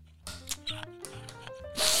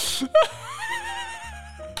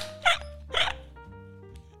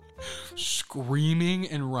 Screaming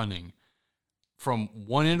and running from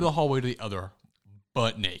one end of the hallway to the other,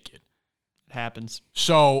 butt naked. It happens.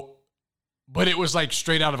 So, but it was like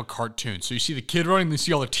straight out of a cartoon. So you see the kid running, then you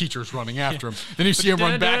see all the teachers running after him. Then you see him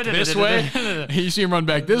run back this way. You see him run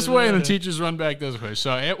back this way, and the teachers run back this way.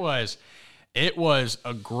 So it was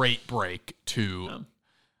a great break to,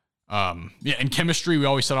 in chemistry, we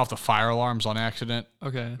always set off the fire alarms on accident.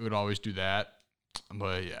 Okay. We would always do that.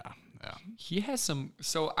 But yeah. He has some.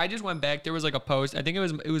 So I just went back. There was like a post. I think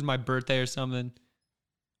it was my birthday or something.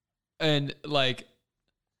 And like,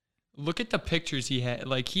 look at the pictures he had.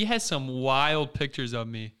 Like, he has some wild pictures of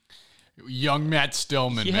me. Young Matt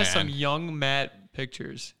Stillman. He has some young Matt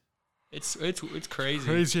pictures. It's crazy.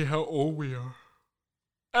 Crazy how old we are.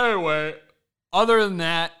 Anyway, other than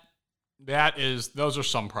that, those are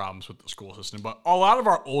some problems with the school system. But a lot of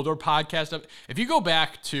our older podcasts, if you go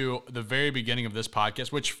back to the very beginning of this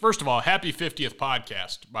podcast, which, first of all, happy 50th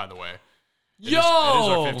podcast, by the way. It is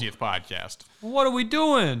our 50th podcast. What are we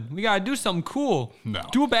doing? We got to do something cool. No.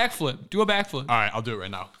 Do a backflip. All right, I'll do it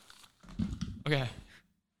right now. Okay. Oh,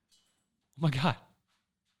 my God.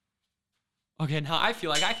 Okay, now I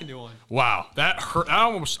feel like I can do one. Wow, that hurt. I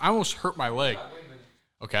almost hurt my leg. Wait a minute.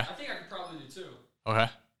 Okay. I think I could probably do two. Okay.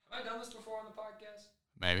 Have I done this before on the podcast?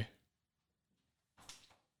 Maybe.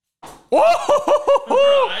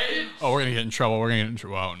 Right? Oh, we're gonna get in trouble. Oh no.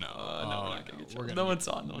 No, we're not gonna get in trouble. No one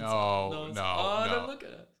saw. No. No. Look at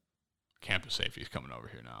it. Campus safety is coming over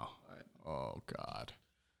here now. All right. Oh God.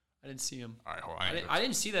 I didn't see him. All right, hold on. I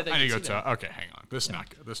didn't see that. I need to go to. Okay, hang on. This is not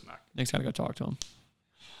good. Next, gotta go talk to him.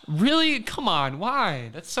 Really? Come on. Why?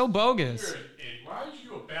 That's so bogus. You're an idiot. Why would you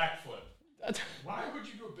do a backflip? Why would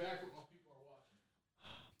you do a backflip while people are watching?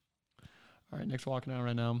 All right, Nick's walking out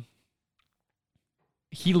right now.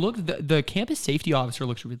 He looked. The campus safety officer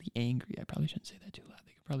looks really angry. I probably shouldn't say that too loud.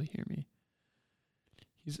 They could probably hear me.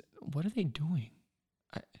 What are they doing?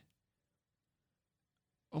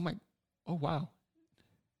 Oh wow.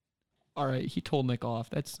 All right, he told Nick off.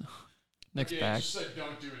 That's Nick's back. Just said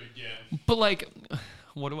don't do it again. But like,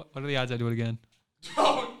 what are the odds I do it again?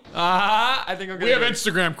 Don't. I think I'm gonna. We have do it.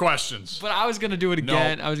 Instagram questions. But I was gonna do it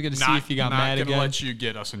again. Nope, I was gonna see if you got mad Not again. gonna let you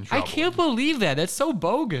get us in I trouble. can't believe that. That's so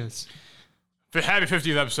bogus. Happy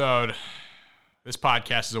 50th episode. This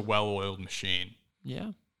podcast is a well-oiled machine.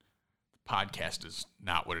 Yeah, Podcast is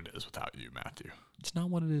not what it is without you, Matthew. it's not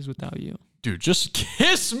what it is without you. Dude, just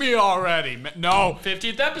kiss me already. No.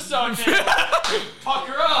 50th episode.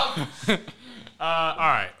 Pucker up. All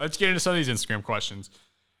right, let's get into some of these Instagram questions.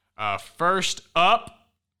 First up,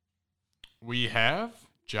 we have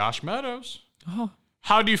Josh Meadows. Oh,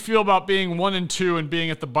 How do you feel about being 1-2 and being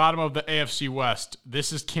at the bottom of the AFC West?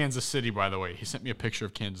 This is Kansas City, by the way. He sent me a picture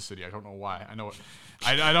of Kansas City. I don't know why. I know it.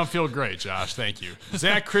 I don't feel great, Josh. Thank you.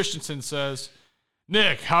 Zach Christensen says,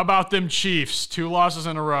 Nick, how about them Chiefs? 2 losses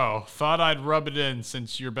in a row. Thought I'd rub it in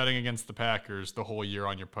since you're betting against the Packers the whole year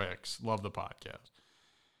on your picks. Love the podcast.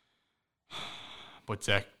 But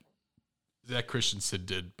Zach Christensen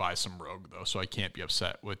did buy some Rogue, though, so I can't be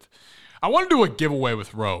upset with. I want to do a giveaway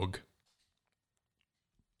with Rogue.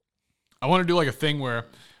 I want to do like a thing where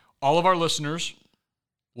all of our listeners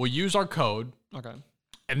will use our code. okay.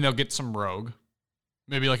 And they'll get some Rogue.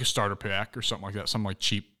 Maybe like a starter pack or something like that. Some like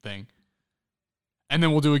cheap thing. And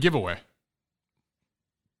then we'll do a giveaway.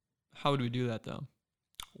 How would we do that though?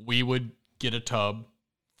 We would get a tub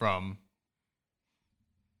from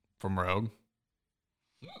Rogue.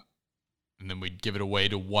 And then we'd give it away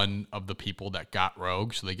to one of the people that got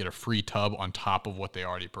Rogue. So they get a free tub on top of what they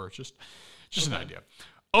already purchased. Just an idea.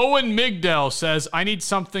 Owen Migdal says, I need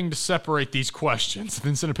something to separate these questions.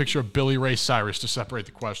 Then send a picture of Billy Ray Cyrus to separate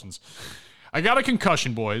the questions. I got a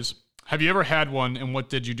concussion, boys. Have you ever had one, and what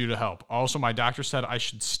did you do to help? Also, my doctor said I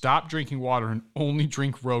should stop drinking water and only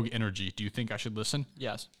drink Rogue Energy. Do you think I should listen?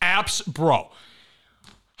 Yes. Bro.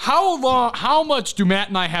 How much do Matt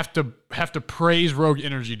and I have to praise Rogue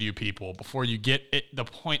Energy to you people before you get it the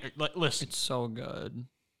point? Listen. It's so good.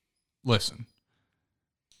 Listen.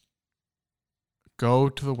 Go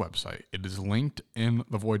to the website. It is linked in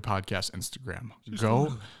the Void Podcast Instagram.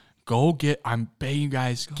 Go get, I'm begging you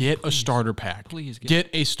guys, get a starter pack. Please get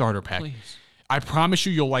a starter pack. Please. I promise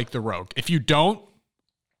you'll like the Rogue. If you don't,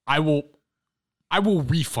 I will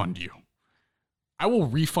refund you. I will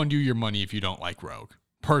refund you your money if you don't like Rogue.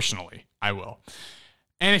 Personally, I will.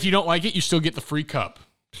 And if you don't like it, you still get the free cup,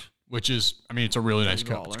 which is, it's a really nice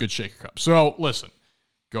cup. It's a good shaker cup. So listen,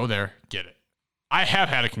 go there, get it. I have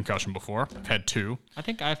had a concussion before. I've had 2. I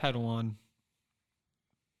think I've had one.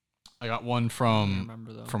 I got one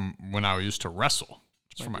from when I used to wrestle.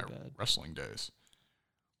 It's from my bad. wrestling days.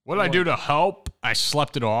 What did I do to help? I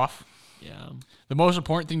slept it off. Yeah. The most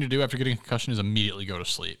important thing to do after getting a concussion is immediately go to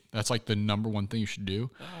sleep. That's like the number one thing you should do.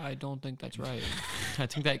 I don't think that's right. I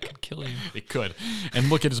think that could kill you. It could. And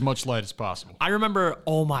look at as much light as possible. I remember,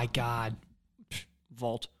 oh my God,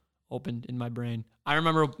 Vault opened in my brain. I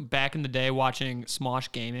remember back in the day watching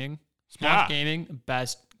Smosh Gaming. Smosh Gaming,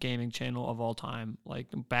 best gaming channel of all time. Like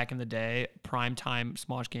back in the day, prime time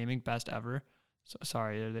Smosh Gaming, best ever. So,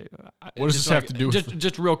 sorry. What does this have to do with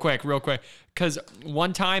just real quick? Because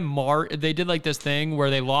one time they did like this thing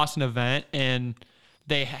where they lost an event and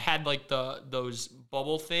they had like those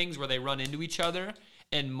bubble things where they run into each other.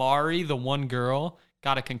 And Mari, the one girl,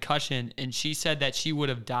 got a concussion, and she said that she would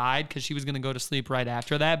have died because she was going to go to sleep right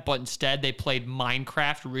after that, but instead they played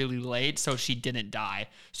Minecraft really late, so she didn't die.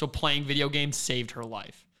 So playing video games saved her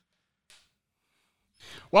life.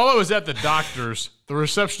 While I was at the doctor's, the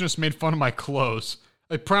receptionist made fun of my clothes.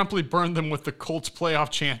 I promptly burned them with the Colts playoff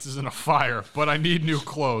chances in a fire, but I need new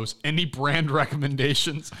clothes. Any brand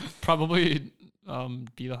recommendations? Probably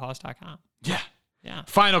BeTheHoss.com. Yeah.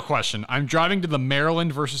 Final question. I'm driving to the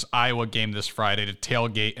Maryland versus Iowa game this Friday to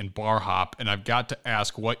tailgate and bar hop, and I've got to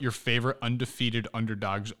ask what your favorite undefeated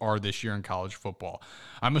underdogs are this year in college football.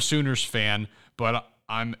 I'm a Sooners fan, but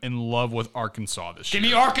I'm in love with Arkansas this year.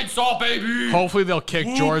 Give me Arkansas, baby! Hopefully they'll kick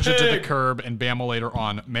Georgia to the curb and Bama later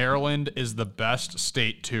on. Maryland is the best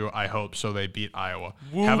state, too, I hope, so they beat Iowa.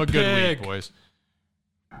 Have a good week, boys.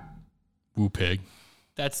 Woo pig.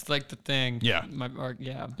 That's like the thing. Yeah.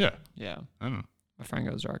 Yeah. I don't know. My friend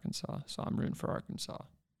goes to Arkansas, so I'm rooting for Arkansas.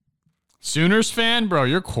 Sooners fan, bro.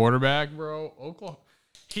 Your quarterback, bro. Oklahoma.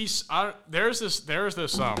 There's this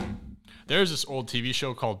old TV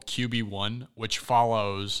show called QB1, which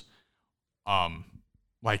follows,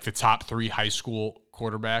 like the top 3 high school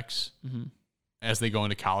quarterbacks, as they go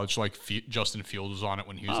into college. Like Justin Fields was on it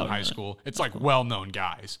when he was in high school. It's like well-known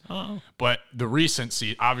guys. But the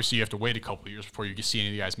recency, obviously you have to wait a couple of years before you can see any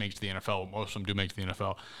of the guys make it to the NFL. Most of them do make it to the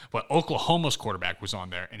NFL. But Oklahoma's quarterback was on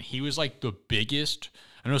there, and he was like the biggest.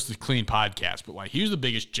 I know it's the clean podcast, but like he was the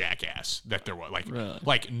biggest jackass that there was.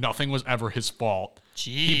 Like nothing was ever his fault.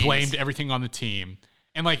 Jeez. He blamed everything on the team.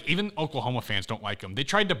 And like even Oklahoma fans don't like him. They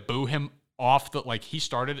tried to boo him off he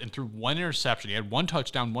started and threw one interception. He had one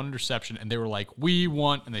touchdown, one interception, and they were like, "We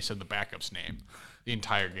want," and they said the backup's name the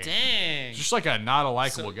entire game. Dang. It's just like a not a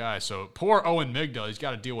likable guy. So poor Owen Migdal, he's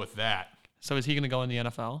got to deal with that. So is he going to go in the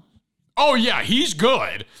NFL? Oh yeah, he's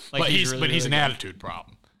good, Like, but he's he's really, an really good. attitude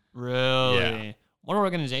problem. Really? Yeah. What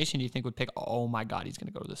organization do you think would pick? Oh my God, he's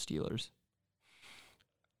going to go to the Steelers.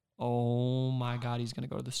 Oh my God, he's going to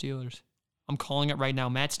go to the Steelers. I'm calling it right now.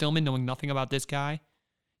 Matt Stillman, knowing nothing about this guy,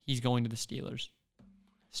 he's going to the Steelers.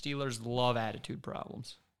 Steelers love attitude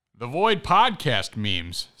problems. The Void Podcast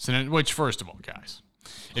memes, which first of all, guys,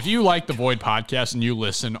 if you like the Void Podcast and you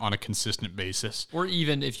listen on a consistent basis, Or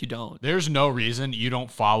even if you don't. there's no reason you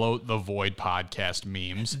don't follow the Void Podcast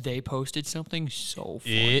memes. They posted something so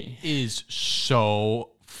funny. It is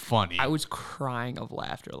so funny. I was crying of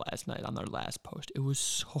laughter last night on their last post. It was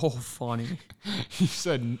so funny. He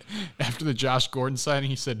said, after the Josh Gordon signing,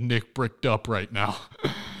 he said, Nick bricked up right now.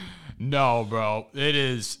 No, bro. It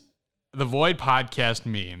is the Void Podcast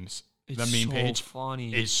memes. It's The meme so page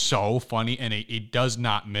funny. is so funny, and it does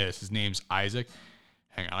not miss. His name's Isaac.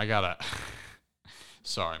 Hang on, I gotta.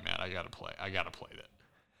 Sorry, man. I gotta play that.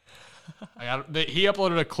 He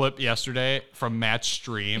uploaded a clip yesterday from Matt's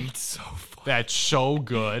stream. It's so funny. That's so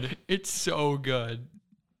good. It's so good.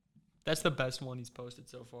 That's the best one he's posted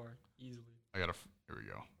so far, easily. Here we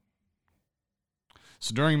go.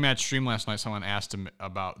 So during Matt's stream last night, someone asked him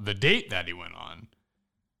about the date that he went on,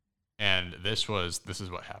 and this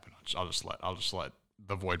is what happened. I'll just let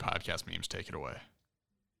the Void Podcast memes take it away.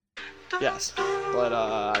 Yes,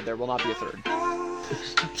 but there will not be a third.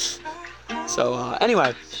 So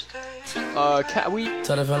anyway, can we?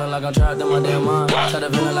 Started feeling like I'm trapped in my damn mind.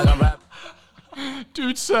 Started feeling like I'm rapping.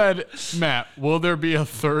 Dude said, Matt, will there be a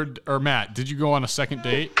third? Or Matt, did you go on a second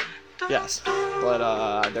date? Yes,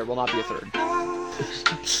 but there will not be a third.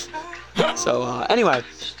 So anyway,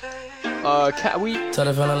 can we?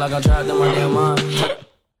 Started feeling like I'm trapped in my damn mind.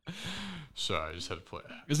 Sorry, I just had to play.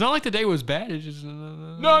 It's not like the day was bad. It's just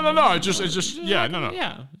No. It's just yeah, no.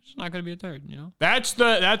 Yeah, it's not going to be a third. You know.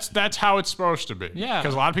 That's how it's supposed to be. Yeah.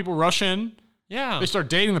 Because a lot of people rush in, Yeah. they start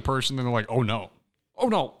dating the person, then they're like, oh no. Oh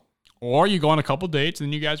no. Or you go on a couple dates and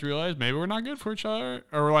then you guys realize maybe we're not good for each other,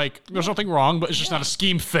 or like there's nothing wrong, but it's just not a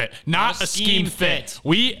scheme fit. Not a scheme fit.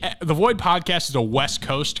 The Void Podcast is a West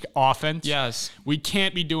Coast offense. Yes. We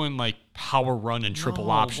can't be doing like power run and triple No,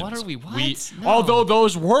 options. what are we- what? No. Although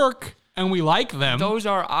those work and we like them, Those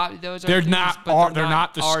are they're things, not. but They're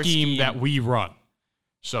not the our scheme that we run.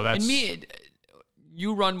 So that's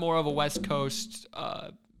you run more of a West Coast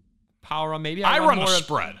power run. Maybe I run a more of-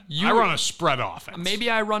 spread. you- I run a spread offense. Maybe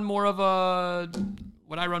I run more of a.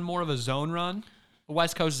 Would I run more of a zone run, a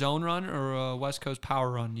West Coast zone run, or a West Coast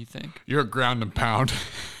power run? Do you think? You're a ground and pound.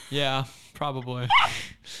 Yeah, probably.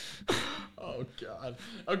 Oh, God.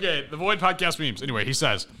 Okay, the Void Podcast memes. Anyway, he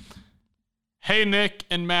says, hey, Nick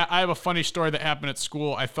and Matt, I have a funny story that happened at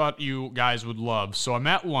school I thought you guys would love. So I'm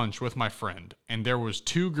at lunch with my friend, and there was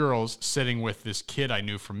two girls sitting with this kid I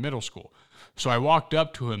knew from middle school. So I walked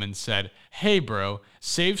up to him and said, hey, bro,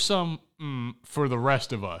 save some for the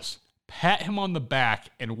rest of us. Pat him on the back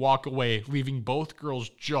and walk away, leaving both girls'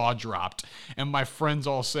 jaw dropped, and my friends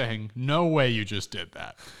all saying, no way you just did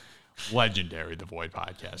that. Legendary, the Void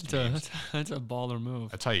Podcast memes. That's a baller move.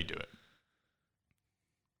 That's how you do it.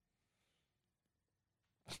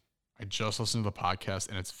 I just listened to the podcast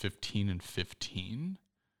and it's 15 and 15.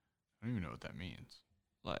 I don't even know what that means.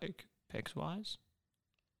 Like picks wise.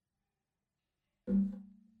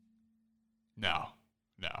 No,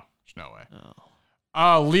 there's no way.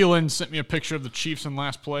 Oh, Leland sent me a picture of the Chiefs in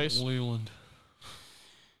last place. Leland.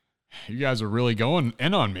 You guys are really going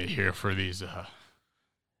in on me here for these.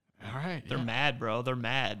 All right. They're mad, bro. They're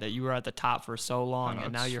mad that you were at the top for so long, No,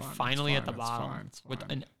 and now it's you're fine, it's finally at fine, the it's bottom fine, it's with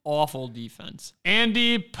fine. an awful defense.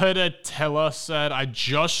 Andy Pedetella said, I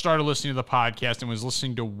just started listening to the podcast and was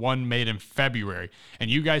listening to one made in February.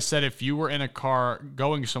 And you guys said if you were in a car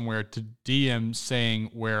going somewhere to DM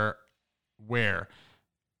saying where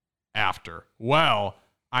after. Well,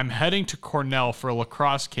 I'm heading to Cornell for a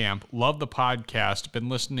lacrosse camp. Love the podcast. Been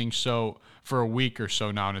listening for a week or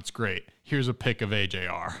so now, and it's great. Here's a pic of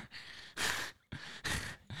AJR.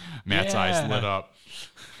 Matt's eyes lit up.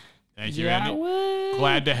 Thank you, Andy.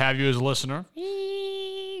 Glad to have you as a listener.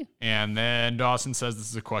 And then Dawson says this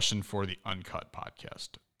is a question for the Uncut podcast.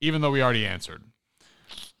 Even though we already answered.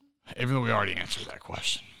 Even though we already answered that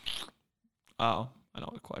question. Oh, I know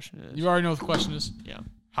what the question is. You already know what the question is? Yeah.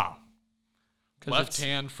 How? 'Cause Left it's-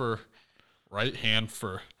 hand for right hand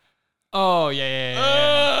for. Oh,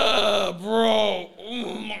 yeah. Bro.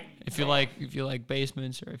 Oh my If you like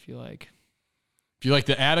basements, or if you like. If you like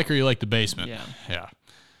the attic or you like the basement. Yeah. Yeah.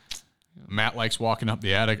 Matt likes walking up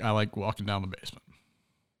the attic. I like walking down the basement.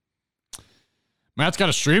 Matt's got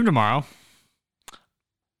a stream tomorrow.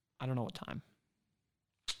 I don't know what time.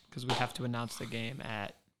 Because we have to announce the game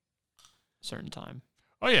at a certain time.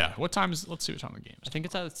 Oh, yeah. What time is... Let's see what time the game is. I think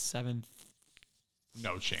it's at 7.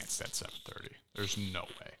 No chance that's 7:30. There's no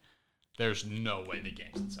way. There's no way the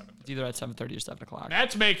game's at 7:30. It's either at 7:30 or 7 o'clock.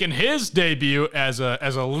 Matt's making his debut as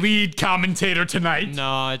a lead commentator tonight. No,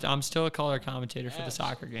 I'm still a color commentator for the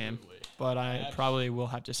soccer game. But I probably will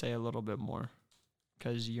have to say a little bit more.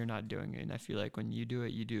 Because you're not doing it. And I feel like when you do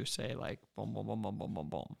it, you do say like boom, boom, boom, boom, boom, boom,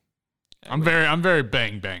 boom. I'm very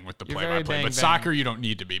bang bang with the You're play very by play. bang, But bang. soccer you don't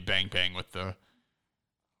need to be bang bang with the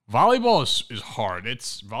volleyball is hard.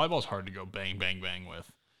 Volleyball's hard to go bang bang bang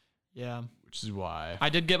with. Yeah. Which is why I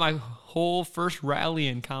did get my whole first rally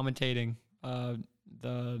in commentating.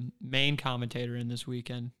 The main commentator in this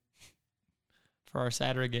weekend for our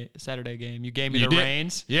Saturday game. You gave me You the did?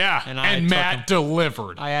 reins. Yeah. And And Matt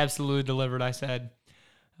delivered. I absolutely delivered. I said,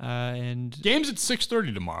 and Game's at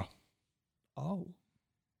 6:30 tomorrow. oh,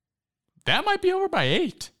 That might be over by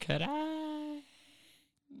 8. could I?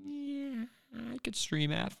 Yeah, I could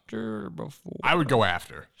stream after or before. I would go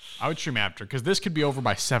after. I would stream after because this could be over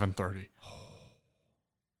by 7:30.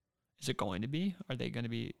 Is it going to be? Are they going to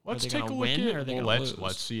be? Let's are they take gonna a look win, at or are they well, going to let's lose?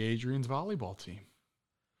 let's see Adrian's volleyball team.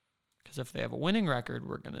 Because if they have a winning record,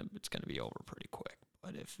 it's gonna be over pretty quick.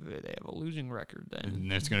 But if they have a losing record, then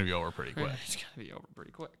And it's going to be over pretty quick. it's gonna be over pretty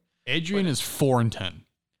quick. Adrian is 4-10.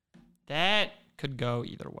 That could go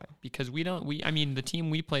either way because I mean, the team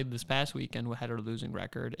we played this past weekend had a losing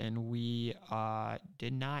record, and we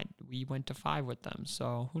did not. We went to 5 with them,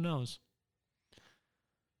 so who knows?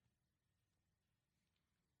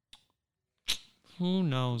 Who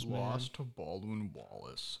knows, man? Lost to Baldwin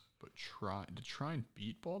Wallace, but try and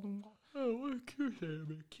beat Baldwin Wallace. Oh, what kiss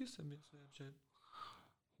him? Kiss him in Snapchat.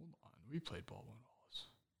 Hold on, we played Baldwin Wallace,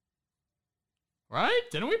 right?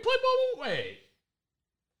 Didn't we play Baldwin? Wait.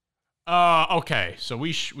 Okay, so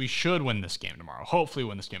we should win this game tomorrow. Hopefully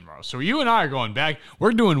win this game tomorrow. So you and I are going back.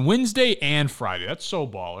 We're doing Wednesday and Friday. That's so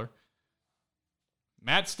baller.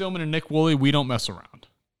 Matt Stillman and Nick Woolley, we don't mess around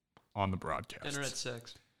on the broadcast. Dinner at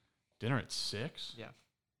 6. Dinner at 6? Yeah.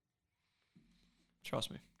 Trust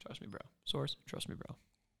me, bro. Source, trust me, bro.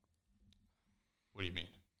 What do you mean?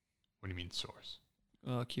 What do you mean source?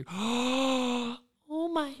 Cute. Oh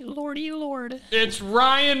my lordy lord! It's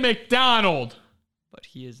Ryan McDonald. But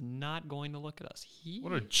he is not going to look at us.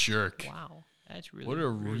 What a jerk. Wow, that's really What a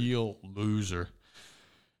rude. real loser.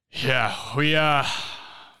 Yeah,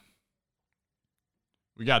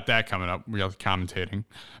 we got that coming up. We got the commentating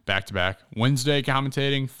back to back. Wednesday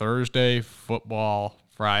commentating, Thursday football,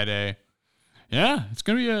 Friday. Yeah, it's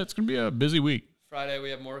gonna be a busy week. Friday we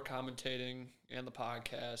have more commentating and the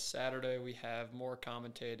podcast. Saturday we have more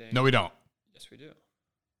commentating. No, we don't. Yes, we do.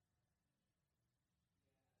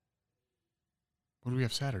 What do we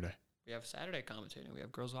have Saturday? We have Saturday commentating. We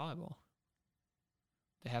have girls volleyball.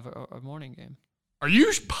 They have a morning game. Are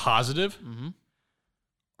you positive? Mm-hmm.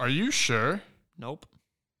 Are you sure? Nope.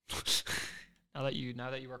 Now that you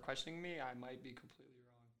are questioning me, I might be completely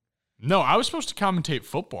wrong. No, I was supposed to commentate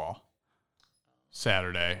football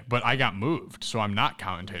Saturday, but I got moved, so I'm not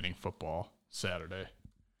commentating football Saturday.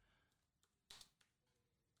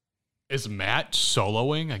 Is Matt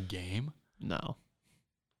soloing a game? No.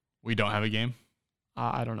 We don't have a game?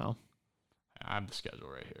 I don't know. I have the schedule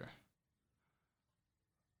right here.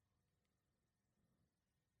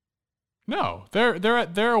 No,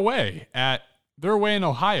 they're away in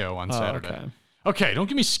Ohio on Saturday. Okay. Okay, don't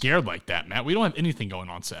get me scared like that, Matt. We don't have anything going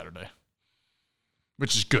on Saturday,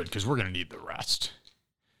 which is good because we're gonna need the rest.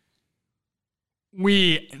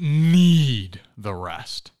 We need the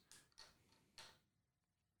rest.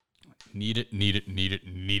 Need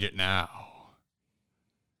it now.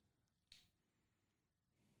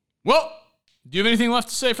 Well, do you have anything left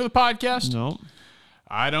to say for the podcast? No.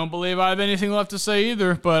 I don't believe I have anything left to say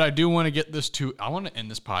either, but I do want to get this to, I want to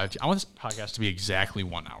end this podcast. I want this podcast to be exactly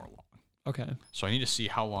 1 hour long. Okay. So I need to see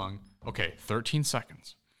how long. Okay, 13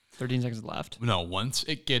 seconds. 13 seconds left. No, once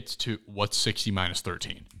it gets to, what's 60 minus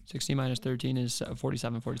 13? 60 minus 13 is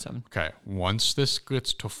 47. Okay, once this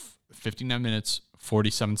gets to 59 minutes,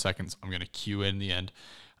 47 seconds, I'm going to cue it in the end,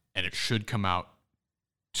 and it should come out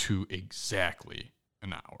to exactly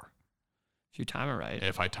an hour. If you time it right.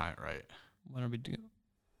 If I time it right. When are we doing?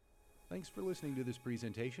 Thanks for listening to this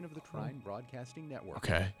presentation of the Trine Broadcasting Network.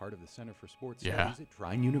 Okay. Part of the Center for Sports Yeah. Studies at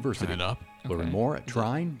Trine University. Turn it up. Learn Okay. more at Is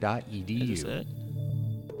trine.edu. this it?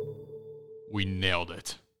 We nailed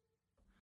it.